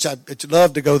 oranges. I'd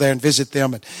love to go there and visit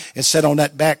them and sit on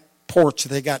that back porch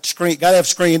they got to have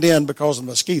screened in because of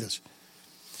mosquitoes.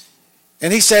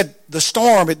 And he said the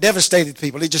storm, it devastated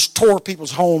people. It just tore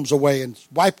people's homes away and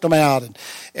wiped them out.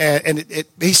 And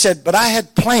he said, but I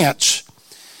had plants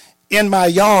in my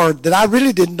yard that I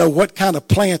really didn't know what kind of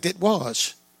plant it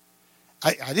was.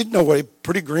 I didn't know what a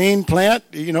pretty green plant,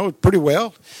 pretty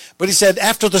well. But he said,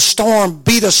 after the storm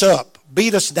beat us up,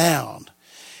 beat us down,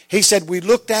 he said, we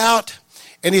looked out,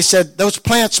 and he said, those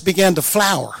plants began to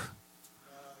flower.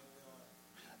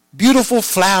 Beautiful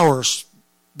flowers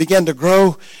began to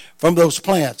grow from those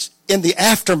plants in the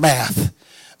aftermath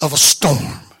of a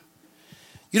storm.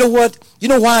 You know what? You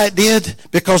know why it did?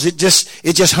 Because it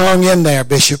just hung in there,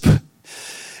 Bishop.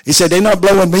 He said, they're not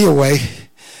blowing me away.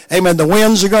 Amen. The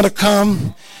winds are going to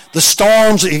come. The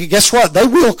storms, guess what? They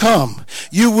will come.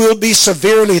 You will be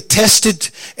severely tested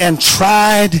and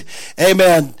tried.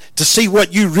 Amen. To see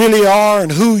what you really are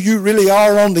and who you really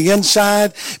are on the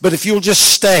inside. But if you'll just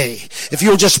stay, if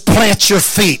you'll just plant your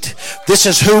feet, this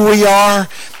is who we are.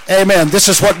 Amen. This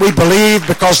is what we believe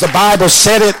because the Bible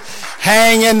said it.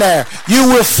 Hang in there. You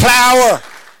will flower.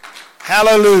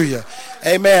 Hallelujah.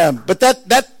 Amen. But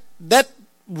that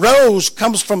rose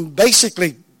comes from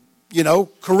basically,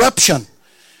 corruption.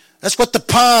 That's what the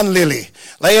pond lily,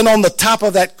 laying on the top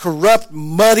of that corrupt,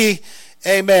 muddy,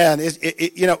 Amen.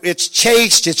 It's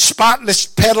chaste, it's spotless,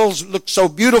 petals look so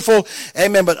beautiful.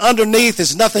 Amen. But underneath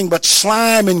is nothing but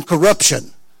slime and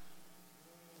corruption.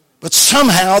 But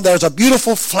somehow there's a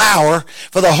beautiful flower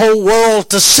for the whole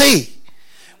world to see.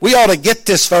 We ought to get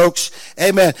this, folks.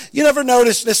 Amen. You never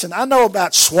notice, listen, I know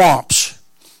about swamps.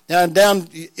 Now, down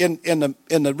in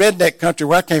the redneck country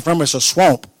where I came from, it's a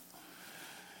swamp.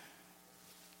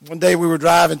 One day we were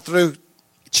driving through.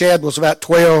 Chad was about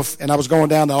 12, and I was going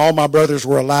down there. All my brothers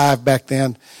were alive back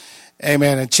then.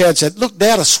 Amen. And Chad said, look,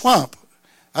 Dad, a swamp.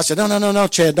 I said, no,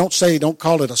 Chad, don't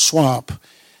call it a swamp.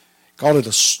 Call it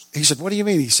he said, what do you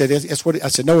mean? He said, that's what I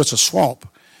said, no, it's a swamp.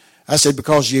 I said,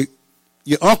 because your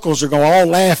uncles are going to all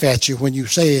laugh at you when you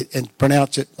say it and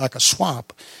pronounce it like a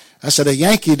swamp. I said, a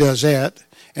Yankee does that,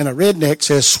 and a redneck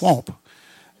says swamp.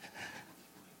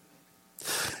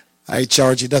 I ain't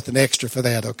charge you nothing extra for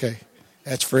that, okay?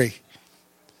 That's free.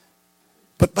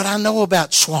 But I know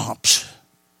about swamps.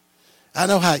 I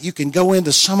know how you can go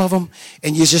into some of them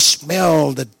and you just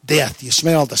smell the death. You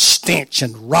smell the stench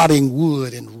and rotting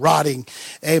wood and rotting.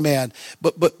 Amen.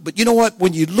 But you know what?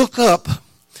 When you look up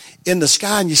in the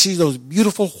sky and you see those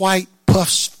beautiful white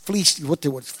puffs,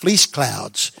 fleece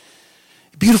clouds,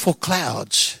 beautiful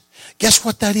clouds. Guess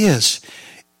what that is?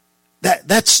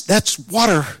 That's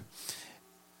water.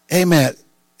 Amen.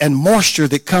 And moisture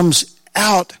that comes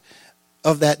out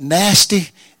of that nasty,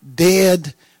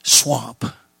 dead swamp.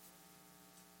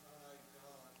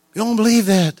 You don't believe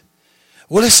that?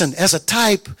 Well, listen, as a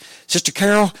type, Sister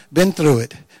Carol, been through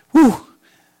it. Whew.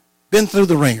 Been through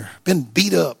the ringer. Been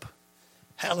beat up.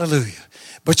 Hallelujah.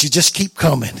 But you just keep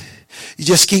coming. You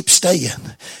just keep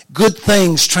staying. Good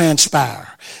things transpire.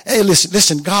 Hey,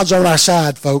 listen, God's on our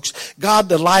side, folks. God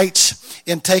delights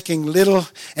in taking little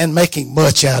and making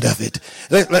much out of it.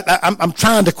 I'm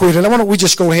trying to quit it. Why don't we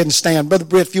just go ahead and stand? Brother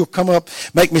Britt, if you'll come up,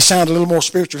 make me sound a little more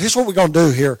spiritual. Here's what we're going to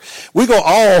do here. We're going to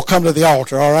all come to the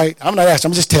altar, all right? I'm not asking.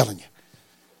 I'm just telling you.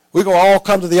 We're going to all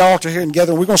come to the altar here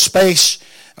together. We're going to space.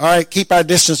 All right, keep our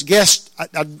distance. Guests,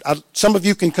 some of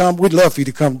you can come. We'd love for you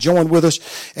to come join with us.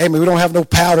 Amen. We don't have no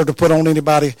powder to put on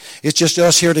anybody. It's just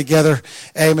us here together.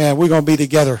 Amen. We're going to be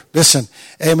together. Listen,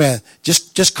 amen.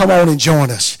 Just come on and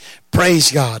join us. Praise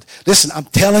God. Listen, I'm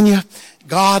telling you,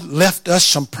 God left us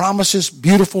some promises,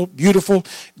 beautiful, beautiful,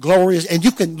 glorious. And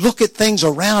you can look at things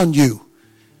around you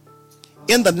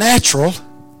in the natural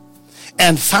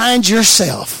and find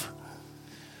yourself.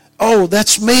 Oh,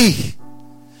 that's me.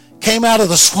 Came out of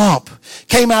the swamp.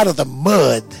 Came out of the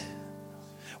mud.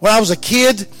 When I was a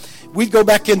kid, we'd go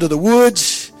back into the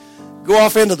woods, go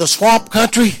off into the swamp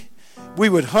country. We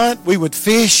would hunt. We would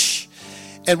fish.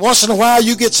 And once in a while,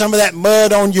 you get some of that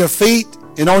mud on your feet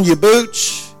and on your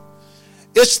boots.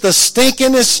 It's the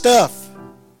stinkingest stuff.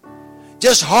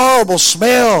 Just horrible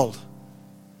smell.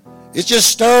 It's just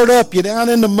stirred up. You're down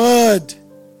in the mud.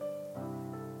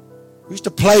 We used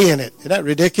to play in it. Isn't that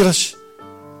ridiculous?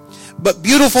 But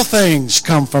beautiful things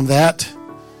come from that.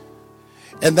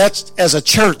 And that's, as a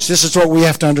church, this is what we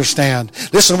have to understand.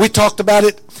 Listen, we talked about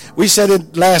it. We said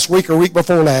it last week or week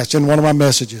before last in one of my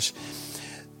messages.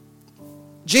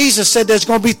 Jesus said there's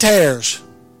going to be tares.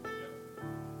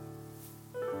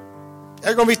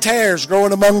 There are going to be tares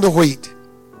growing among the wheat.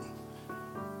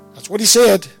 That's what he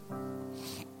said.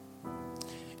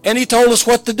 And he told us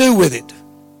what to do with it.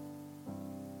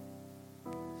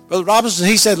 Brother Robinson,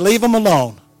 he said, leave them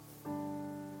alone.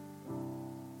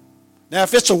 Now,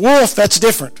 if it's a wolf, that's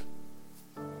different.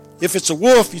 If it's a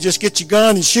wolf, you just get your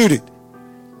gun and shoot it.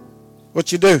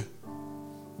 What you do?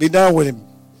 Be done with him.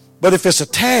 But if it's a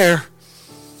tare,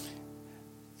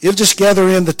 you'll just gather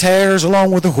in the tares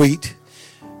along with the wheat.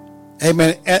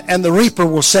 Amen. And the reaper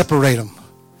will separate them.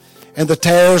 And the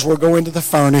tares will go into the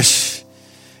furnace.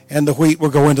 And the wheat will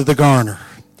go into the garner.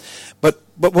 But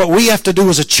what we have to do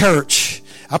as a church,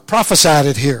 I prophesied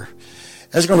it here.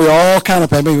 There's going to be all kind of,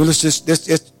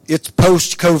 it's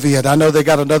post-COVID. I know they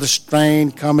got another strain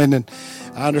coming, and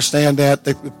I understand that.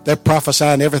 They're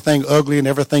prophesying everything ugly and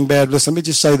everything bad. Listen, let me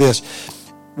just say this.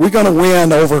 We're going to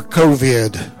win over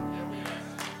COVID.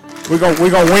 We're going to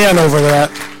win over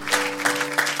that.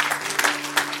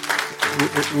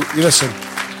 Listen,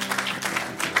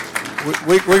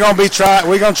 we're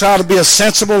going to try to be as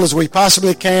sensible as we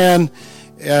possibly can.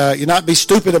 You not be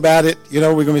stupid about it. We're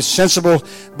going to be sensible,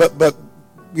 but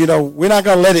we're not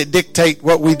going to let it dictate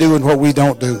what we do and what we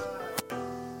don't do.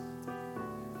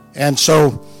 And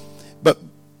so, but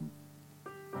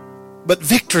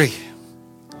victory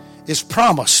is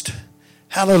promised.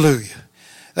 Hallelujah.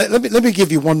 Let me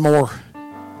give you one more.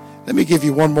 Let me give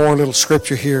you one more little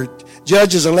scripture here.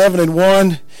 Judges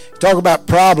 11:1. Talk about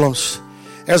problems.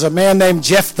 There's a man named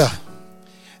Jephthah.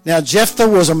 Now Jephthah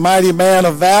was a mighty man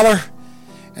of valor,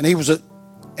 and he was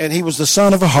the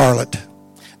son of a harlot.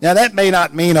 Now that may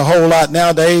not mean a whole lot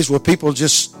nowadays, where people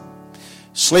just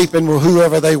sleeping with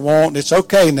whoever they want. It's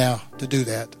okay now to do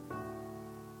that.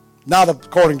 Not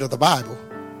according to the Bible.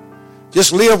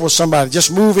 Just live with somebody.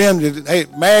 Just move in. Hey,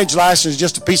 marriage license is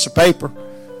just a piece of paper.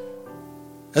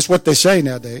 That's what they say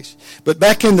nowadays. But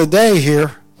back in the day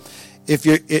here, if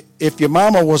your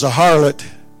mama was a harlot,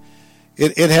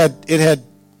 it had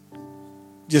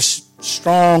just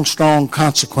strong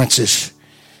consequences.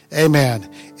 Amen.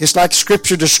 It's like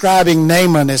Scripture describing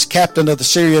Naaman as captain of the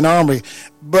Syrian army,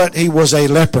 but he was a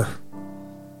leper.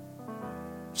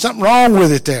 Something wrong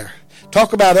with it there.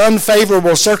 Talk about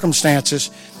unfavorable circumstances.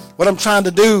 What I'm trying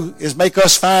to do is make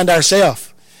us find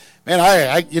ourselves. Man,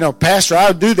 I Pastor, I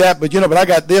would do that, but I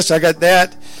got this, I got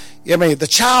that. I mean, the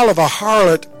child of a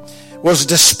harlot was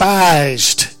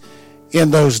despised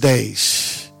in those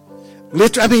days.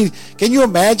 Literally, I mean, can you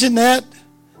imagine that?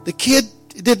 The kid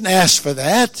didn't ask for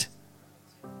that,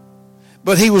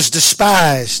 but he was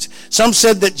despised. Some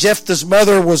said that Jephthah's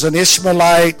mother was an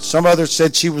Ishmaelite. Some others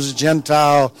said she was a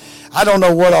Gentile. I don't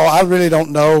know what all. I really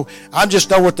don't know. I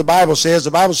just know what the Bible says.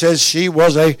 The Bible says she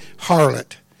was a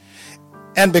harlot.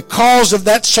 And because of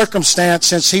that circumstance,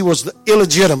 since he was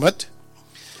illegitimate,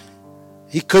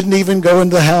 he couldn't even go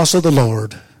into the house of the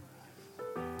Lord.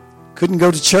 Couldn't go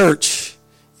to church.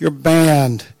 You're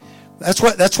banned. That's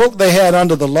what they had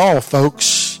under the law,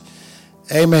 folks.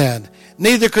 Amen.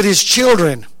 Neither could his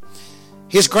children,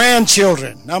 his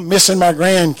grandchildren. I'm missing my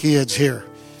grandkids here.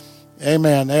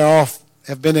 Amen. They're off.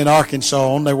 Have been in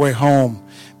Arkansas on their way home,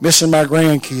 missing my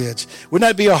grandkids. Wouldn't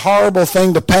that be a horrible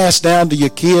thing to pass down to your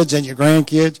kids and your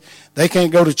grandkids? They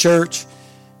can't go to church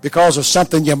because of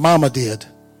something your mama did.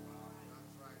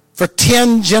 For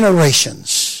 10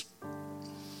 generations.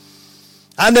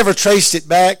 I never traced it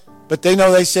back, but they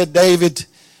said David,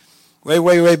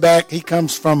 way back, he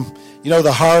comes from, the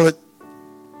harlot,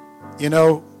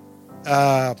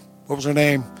 what was her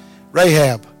name?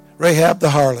 Rahab the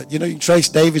harlot. You can trace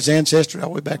David's ancestry all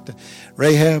the way back to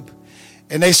Rahab.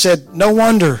 And they said, no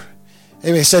wonder.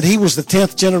 They said he was the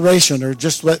 10th generation, or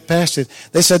just let past it.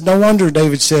 They said, no wonder,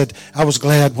 David said, I was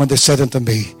glad when they said unto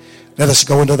me, let us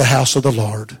go into the house of the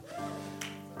Lord.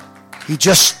 He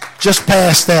just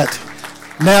passed that.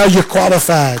 Now you're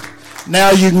qualified. Now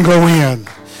you can go in.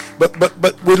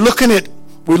 But we're looking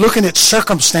at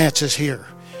circumstances here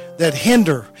that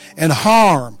hinder and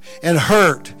harm and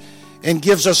hurt, and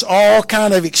gives us all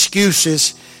kind of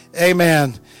excuses,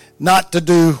 amen, not to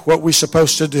do what we're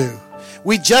supposed to do.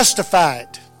 We justify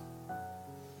it.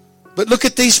 But look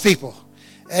at these people.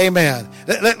 Amen.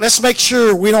 Let's make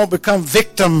sure we don't become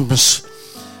victims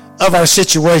of our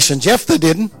situation. Jephthah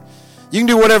didn't. You can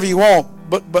do whatever you want,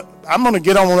 but I'm going to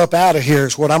get on up out of here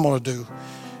is what I'm going to do.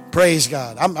 Praise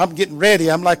God. I'm getting ready.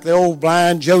 I'm like the old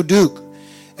blind Joe Duke.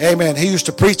 Amen. He used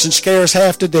to preach and scare us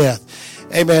half to death.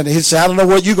 Amen. He said, I don't know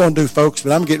what you're going to do, folks,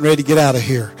 but I'm getting ready to get out of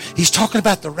here. He's talking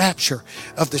about the rapture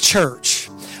of the church.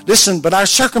 Listen, but our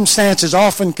circumstances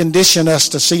often condition us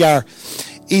to see our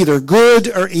either good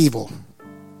or evil.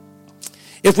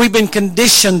 If we've been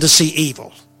conditioned to see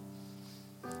evil,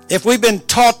 if we've been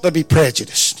taught to be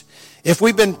prejudiced, if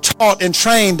we've been taught and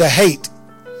trained to hate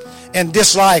and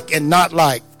dislike and not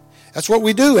like, that's what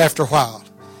we do after a while.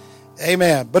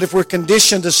 Amen. But if we're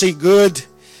conditioned to see good,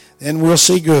 then we'll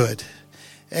see good.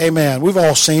 Amen. We've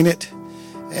all seen it.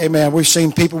 Amen. We've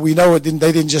seen people, we know it,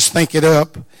 they didn't just think it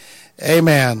up.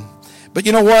 Amen. But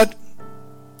you know what?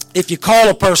 If you call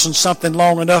a person something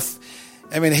long enough,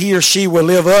 he or she will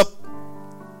live up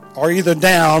or either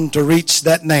down to reach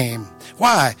that name.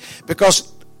 Why?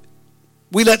 Because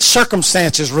we let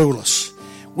circumstances rule us.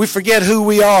 We forget who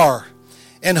we are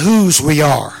and whose we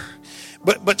are.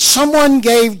 But someone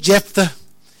gave Jephthah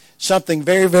something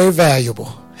very, very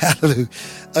valuable. Hallelujah.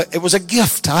 It was a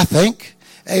gift, I think.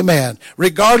 Amen.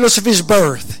 Regardless of his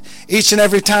birth, each and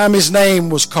every time his name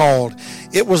was called,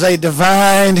 it was a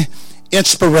divine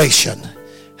inspiration.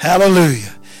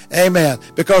 Hallelujah. Amen.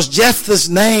 Because Jephthah's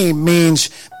name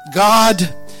means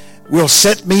God will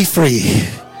set me free.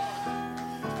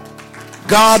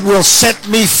 God will set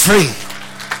me free.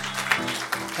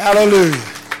 Hallelujah.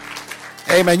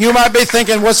 Amen. You might be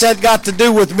thinking, what's that got to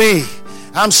do with me?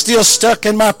 I'm still stuck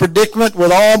in my predicament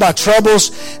with all my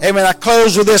troubles. Amen. I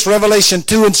close with this, Revelation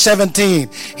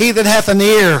 2:17. He that hath an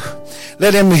ear,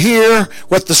 let him hear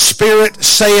what the Spirit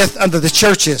saith unto the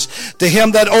churches. To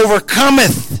him that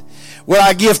overcometh will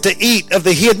I give to eat of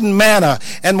the hidden manna,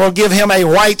 and will give him a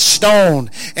white stone,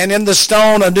 and in the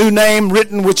stone a new name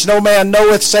written, which no man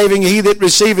knoweth, saving he that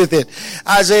receiveth it.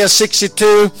 Isaiah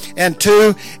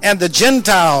 62:2, and the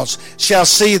Gentiles shall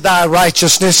see thy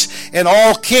righteousness, and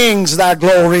all kings thy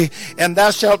glory, and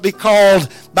thou shalt be called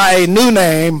by a new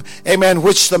name, amen,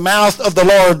 which the mouth of the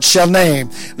Lord shall name.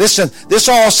 Listen, this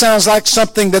all sounds like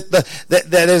something that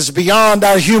is beyond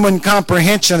our human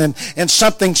comprehension and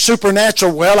something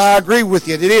supernatural. Well, I agree with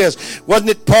you. It is. Wasn't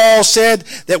it Paul said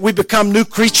that we become new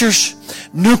creatures?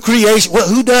 New creation. Well,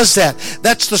 who does that?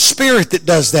 That's the Spirit that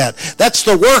does that. That's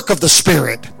the work of the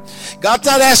Spirit. God's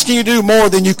not asking you to do more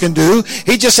than you can do.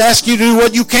 He just asks you to do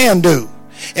what you can do.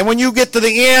 And when you get to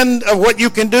the end of what you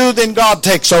can do, then God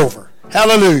takes over.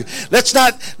 Hallelujah. Let's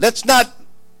not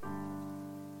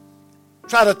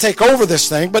try to take over this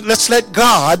thing, but let's let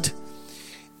God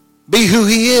be who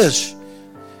he is.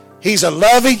 He's a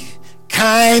loving,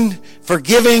 kind,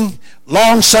 forgiving,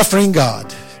 long-suffering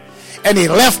God. And he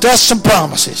left us some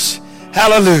promises.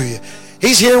 Hallelujah.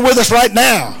 He's here with us right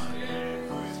now.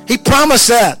 He promised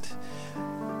that.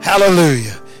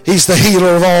 Hallelujah. He's the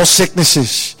healer of all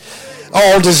sicknesses,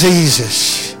 all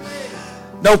diseases.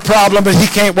 No problem that he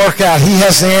can't work out. He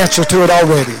has the answer to it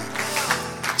already.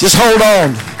 Just hold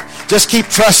on. Just keep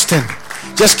trusting.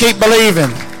 Just keep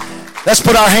believing. Let's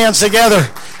put our hands together.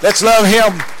 Let's love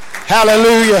him.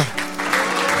 Hallelujah.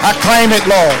 I claim it,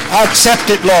 Lord. I accept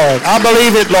it, Lord. I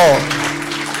believe it, Lord.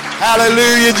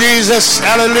 Hallelujah, Jesus.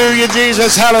 Hallelujah,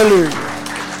 Jesus. Hallelujah.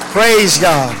 Praise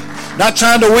God. Not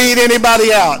trying to weed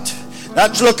anybody out.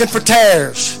 Not looking for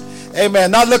tares. Amen.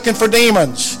 Not looking for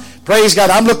demons. Praise God.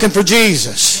 I'm looking for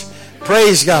Jesus.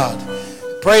 Praise God.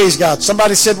 Praise God.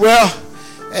 Somebody said, well,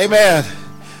 amen,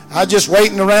 I'm just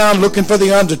waiting around looking for the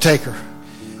undertaker.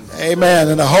 Amen.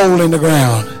 And a hole in the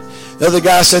ground. The other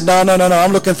guy said, no.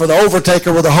 I'm looking for the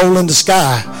overtaker with a hole in the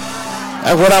sky.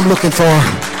 That's what I'm looking for.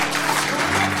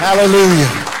 Hallelujah.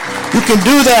 You can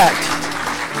do that.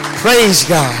 Praise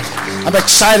God. I'm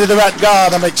excited about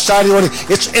God. I'm excited.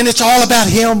 It's all about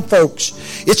him, folks.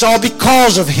 It's all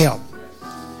because of him.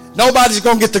 Nobody's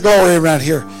going to get the glory around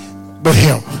here but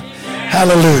him.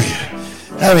 Hallelujah.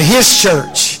 I mean, his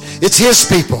church. It's his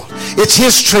people. It's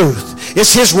his truth.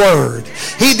 It's his word.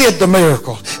 He did the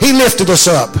miracle. He lifted us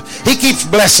up. He keeps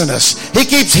blessing us. He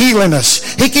keeps healing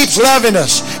us. He keeps loving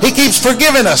us. He keeps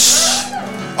forgiving us.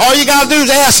 All you got to do is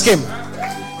ask him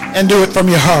and do it from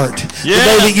your heart. Yeah. The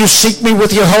day that you seek me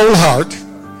with your whole heart,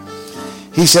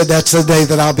 he said, that's the day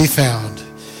that I'll be found.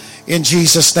 In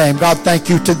Jesus' name. God, thank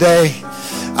you today.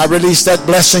 I release that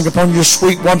blessing upon your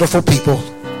sweet, wonderful people.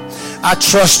 I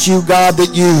trust you, God,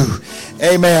 that you,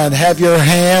 amen, have your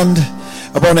hand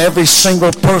upon every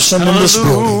single person in this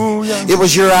building. It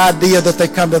was your idea that they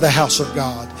come to the house of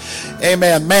God.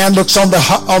 Amen. Man looks on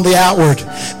the outward,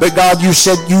 but God, you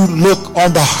said you look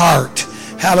on the heart.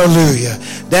 Hallelujah.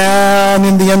 Down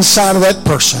in the inside of that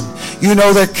person. You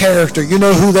know their character. You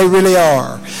know who they really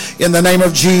are. In the name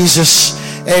of Jesus.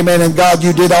 Amen. And God,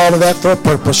 you did all of that for a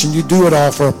purpose, and you do it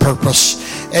all for a purpose.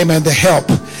 Amen. To help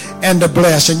and to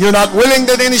bless. And you're not willing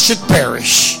that any should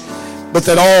perish, but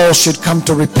that all should come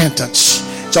to repentance.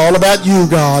 It's all about you,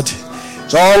 God.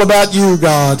 It's all about you,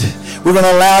 God. We're going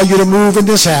to allow you to move in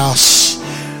this house.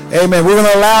 Amen. We're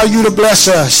going to allow you to bless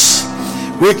us.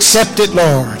 We accept it,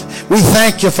 Lord. We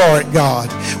thank you for it, God.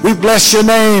 We bless your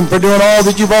name for doing all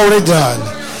that you've already done.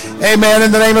 Amen.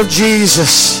 In the name of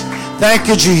Jesus. Thank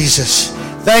you, Jesus.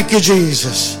 Thank you,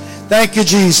 Jesus. Thank you,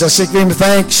 Jesus. Give him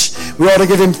thanks. We ought to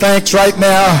give him thanks right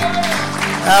now.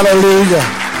 Hallelujah.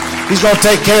 He's going to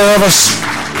take care of us.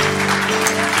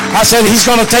 I said he's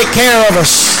going to take care of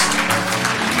us.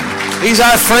 He's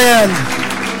our friend.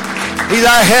 He's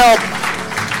our help.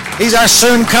 He's our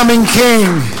soon coming King.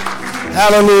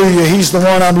 Hallelujah. He's the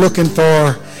one I'm looking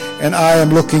for, and I am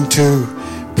looking to.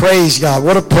 Praise God.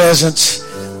 What a presence.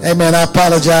 Amen. I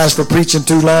apologize for preaching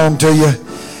too long to you.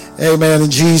 Amen. In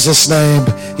Jesus' name.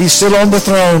 He's still on the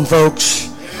throne,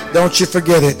 folks. Don't you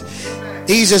forget it.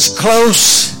 He's as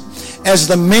close as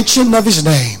the mention of his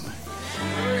name.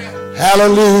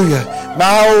 Hallelujah.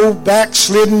 My old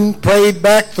backslidden, prayed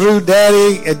back through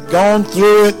daddy, had gone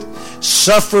through it,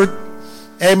 suffered,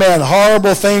 amen,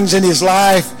 horrible things in his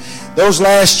life. Those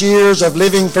last years of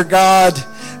living for God,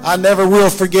 I never will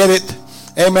forget it.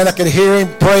 Amen. I could hear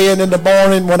him praying in the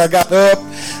morning when I got up.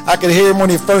 I could hear him when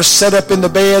he first sat up in the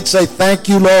bed say, thank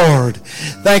you, Lord.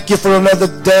 Thank you for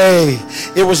another day.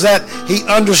 It was that he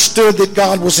understood that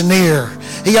God was near.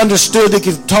 He understood that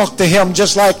he could talk to him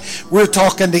just like we're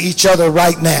talking to each other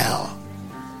right now.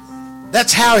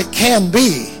 That's how it can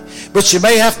be. But you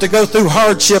may have to go through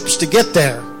hardships to get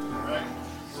there.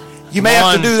 You may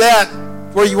have to do that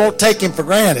where you won't take him for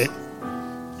granted.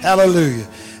 Hallelujah.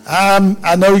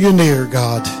 I know you're near,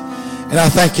 God. And I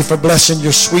thank you for blessing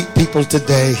your sweet people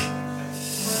today.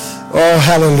 Oh,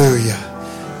 hallelujah.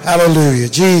 Hallelujah.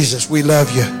 Jesus, we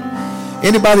love you.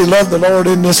 Anybody love the Lord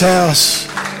in this house?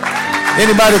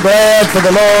 Anybody glad for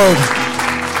the Lord?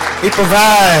 He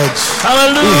provides.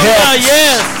 Hallelujah. He helps.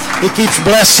 Yes. He keeps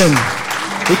blessing.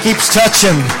 He keeps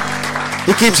touching.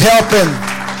 He keeps helping.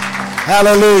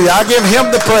 Hallelujah. I give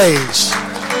him the praise.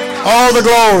 All the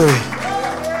glory.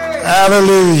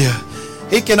 Hallelujah.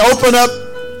 He can open up.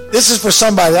 This is for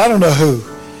somebody. I don't know who.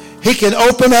 He can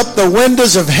open up the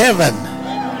windows of heaven.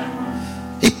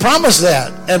 He promised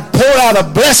that and pour out a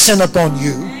blessing upon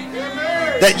you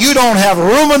that you don't have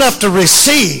room enough to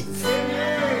receive.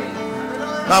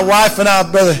 My wife and I,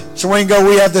 Brother Swingo,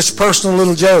 we have this personal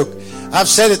little joke. I've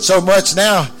said it so much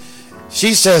now,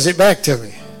 she says it back to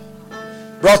me.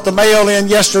 Brought the mail in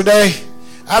yesterday.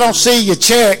 I don't see your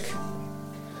check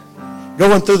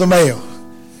going through the mail.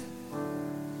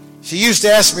 She used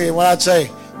to ask me when I'd say,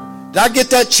 did I get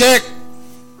that check?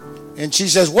 And she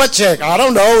says, what check? I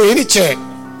don't know, any check.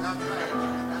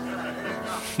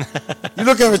 You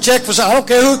looking for a check for something? I don't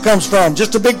care who it comes from,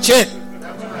 just a big check.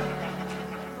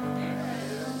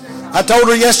 I told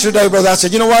her yesterday, brother, I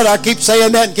said, you know what? I keep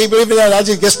saying that and keep believing that. I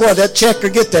just, guess what? That check will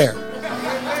get there.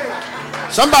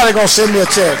 Somebody going to send me a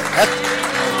check.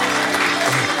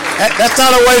 That's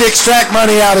not a way to extract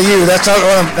money out of you. That's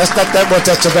not what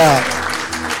that's about.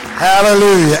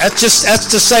 Hallelujah. That's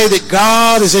to say that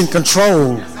God is in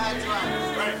control.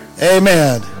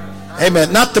 Amen.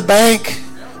 Amen. Not the bank,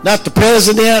 not the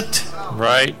president.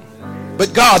 Right.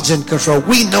 But God's in control.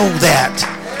 We know that.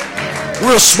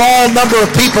 We're a small number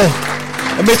of people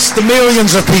amidst the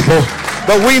millions of people.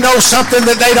 But we know something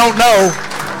that they don't know,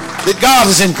 that God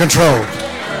is in control.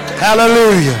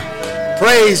 Hallelujah.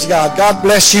 Praise God. God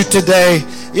bless you today.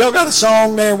 Y'all got a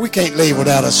song there? We can't leave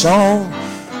without a song.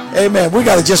 Amen. We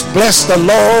got to just bless the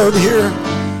Lord here.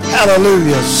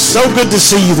 Hallelujah. So good to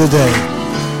see you today.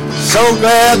 So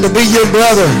glad to be your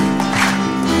brother.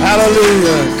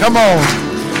 Hallelujah. Come on.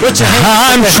 Put your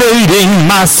hands I'm trading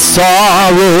my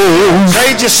sorrow.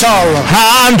 Trade your sorrow.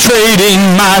 I'm trading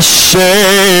my shame.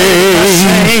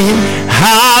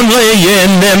 I'm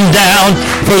laying them down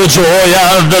for the joy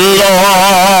of the Lord.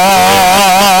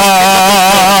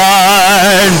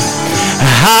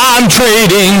 I'm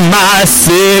trading my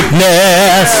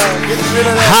sickness.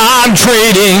 I'm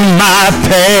trading my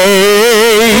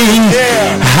pain.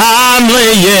 I'm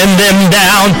laying them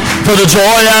down for the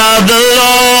joy of the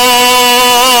Lord.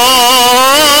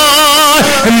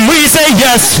 And we say,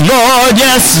 yes, Lord,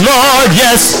 yes, Lord,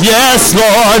 yes, yes,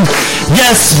 Lord.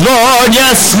 Yes, Lord,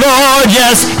 yes, Lord,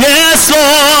 yes, yes,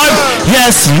 Lord.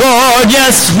 Yes, Lord,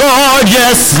 yes, Lord,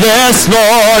 yes, yes,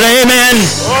 Lord. Amen.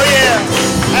 Oh, yeah.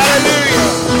 Hallelujah.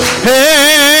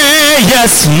 Hey,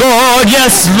 yes, Lord,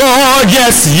 yes, Lord,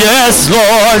 yes, yes,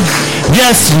 Lord.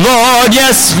 Yes, Lord,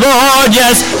 yes, Lord,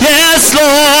 yes, yes,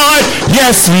 Lord.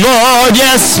 Yes, Lord,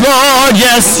 yes, Lord,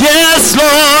 yes, yes,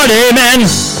 Lord. Amen.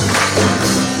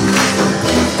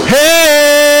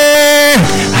 Hey,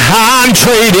 I'm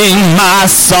trading my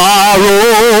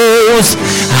sorrows.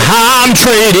 I'm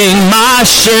trading my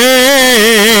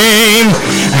shame.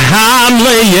 I'm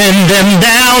laying them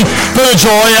down for the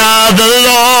joy of the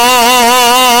Lord.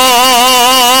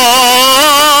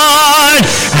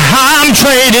 I'm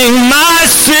trading my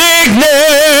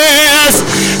sickness.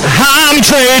 I'm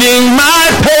trading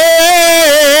my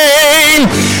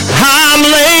pain. I'm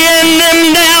laying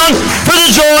them down for the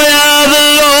joy of the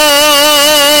Lord.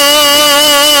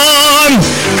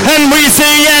 And we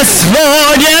say, yes,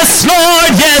 Lord, yes,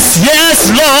 Lord, yes, yes,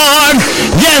 Lord.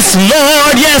 Yes,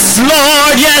 Lord, yes,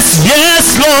 Lord, yes,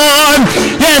 yes, Lord.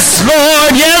 Yes,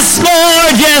 Lord, yes,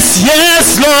 Lord, yes,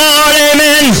 yes, Lord.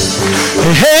 Amen.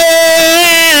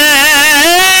 Hey,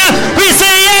 we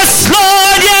say, yes,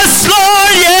 Lord, yes,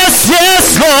 Lord, yes,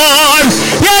 yes, Lord.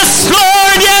 Yes,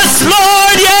 Lord, yes,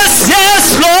 Lord, yes,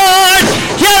 yes, Lord.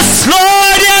 Yes,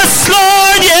 Lord, yes,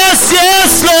 Lord, yes,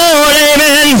 yes, Lord.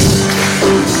 Amen.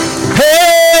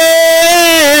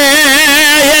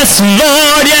 Yes,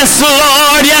 Lord, yes,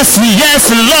 Lord, yes, yes,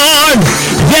 Lord.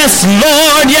 Yes,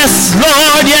 Lord, yes,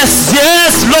 Lord, yes,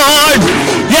 yes, Lord.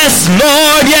 Yes,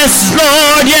 Lord, yes,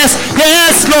 Lord, yes,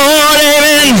 yes, Lord.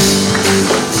 Amen.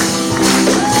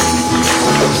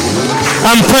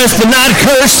 I'm pressed but not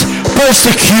cursed,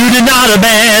 persecuted, not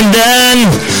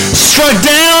abandoned, struck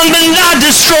down but not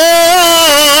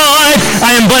destroyed.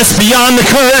 I am blessed beyond the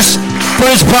curse, for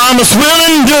his promise will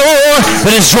endure,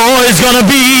 but his joy is gonna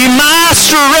be my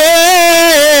strength.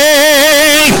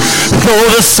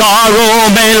 Though the sorrow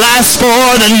may last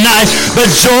for the night, but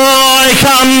joy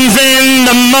comes in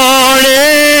the morning.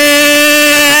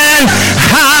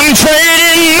 I'm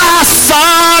trading my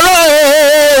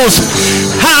sorrows.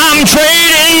 I'm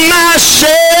trading my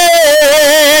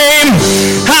shame.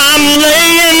 I'm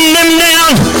laying them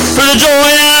down for the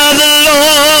joy of the Lord.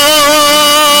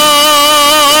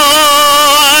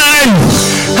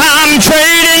 I'm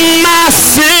trading my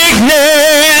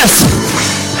sickness.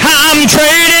 I'm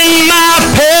trading my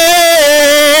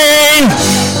pain.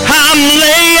 I'm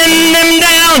laying them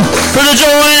down for the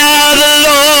joy of the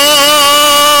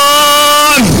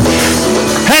Lord.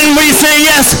 And we say,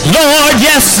 yes, Lord,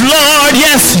 yes, Lord,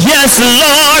 yes, yes,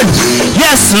 Lord.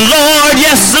 Yes, Lord,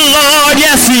 yes, Lord,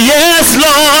 yes, yes,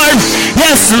 Lord.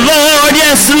 Yes, Lord,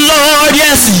 yes, Lord,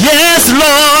 yes, yes,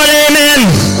 Lord, amen.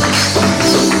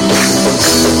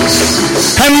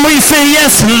 And we say,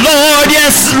 yes, Lord,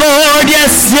 yes, Lord,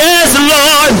 yes, yes,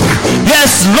 Lord.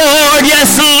 Yes, Lord,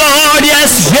 yes, Lord,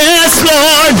 yes, yes,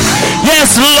 Lord.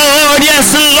 Yes, Lord,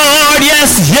 yes, Lord,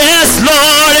 yes, yes,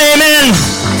 Lord, amen.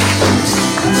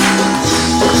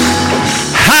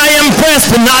 I am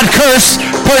pressed but not cursed,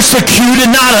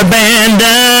 persecuted, not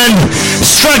abandoned,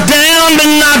 struck down but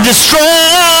not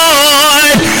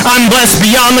destroyed. I'm blessed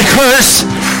beyond the curse,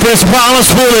 for his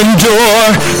promise will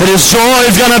endure, that his joy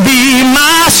is gonna be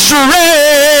my strength.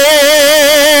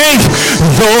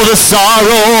 Though the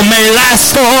sorrow may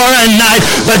last for a night,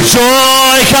 but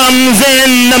joy comes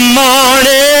in the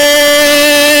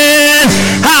morning.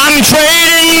 I'm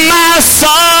trading my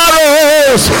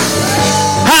sorrows.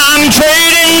 I'm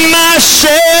trading my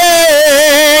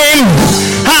shame.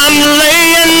 I'm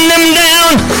laying them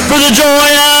down for the joy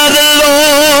of the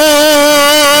Lord.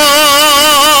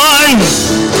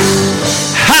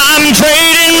 I'm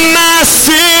trading my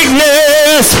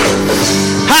sickness.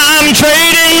 I'm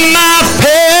trading my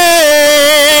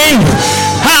pain.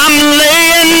 I'm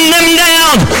laying them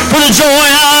down for the joy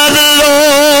of the Lord.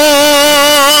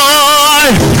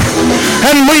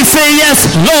 And we say, yes,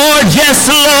 Lord, yes,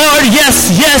 Lord,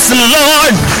 yes, yes,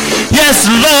 Lord. Yes,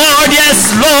 Lord,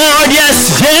 yes, Lord,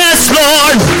 yes, yes,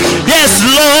 Lord. Yes,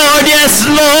 Lord, yes,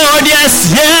 Lord,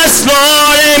 yes, yes,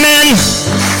 Lord, amen.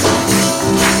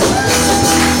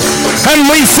 And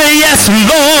we say, yes,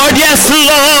 Lord, yes,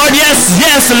 Lord, yes,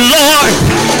 yes, Lord.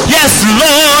 Yes,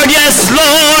 Lord, yes,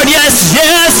 Lord, yes,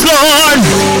 yes, Lord.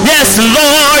 Yes,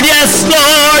 Lord, yes,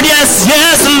 Lord, yes,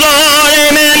 yes, Lord,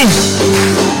 amen.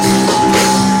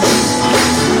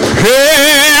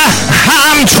 Yeah,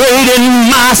 I'm trading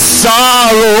my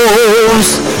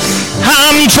sorrows.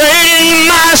 I'm trading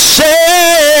my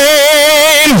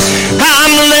shame.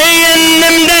 I'm laying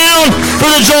them down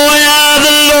for the joy of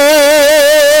the Lord.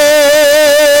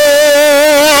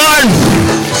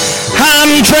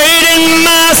 I'm trading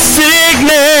my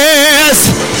sickness.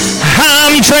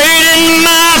 I'm trading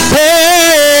my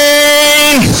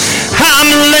pain. I'm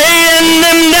laying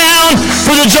them down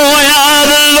for the joy of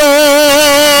the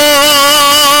Lord.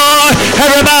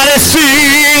 Everybody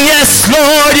sing, yes,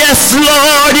 Lord, yes,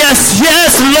 Lord, yes,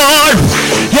 yes, Lord.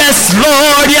 Yes,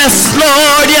 Lord, yes,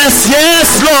 Lord, yes,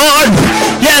 yes, Lord.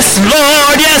 Yes,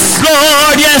 Lord, yes,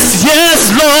 Lord, yes, yes,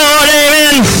 Lord,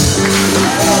 amen.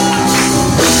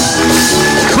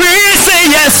 We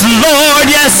say, yes, Lord,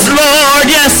 yes, Lord,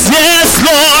 yes, yes,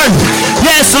 Lord.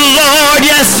 Yes, Lord,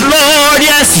 yes, Lord,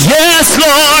 yes, yes,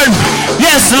 Lord.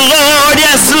 Yes, Lord,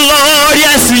 yes, Lord,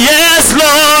 yes, yes,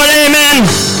 Lord, amen.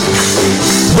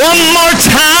 One more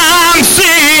time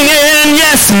singing,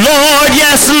 yes, Lord,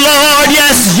 yes, Lord,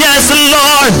 yes, yes,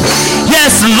 Lord.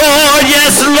 Yes, Lord,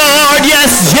 yes, Lord,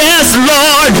 yes, yes,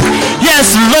 Lord.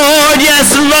 Yes, Lord,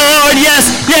 yes, Lord, yes,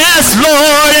 yes,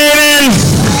 Lord, amen.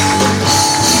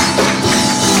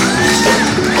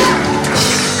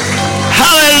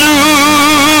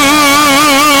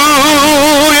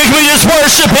 Hallelujah. Can we just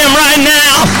worship him right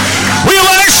now? We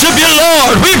worship you,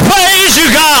 Lord. We praise you,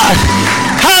 God.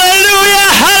 Hallelujah,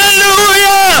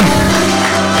 hallelujah.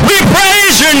 We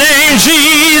praise your name,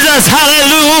 Jesus.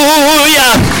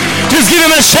 Hallelujah. Just give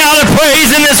him a shout of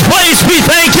praise in this place. We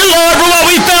thank you, Lord, for what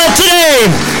we felt today.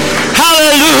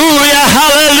 Hallelujah,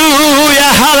 hallelujah,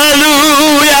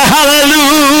 hallelujah,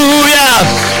 hallelujah.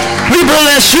 We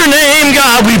bless your name,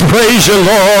 God. We praise you,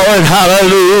 Lord.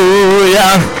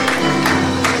 Hallelujah.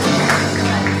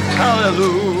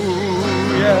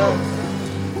 Hallelujah.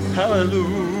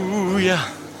 Hallelujah.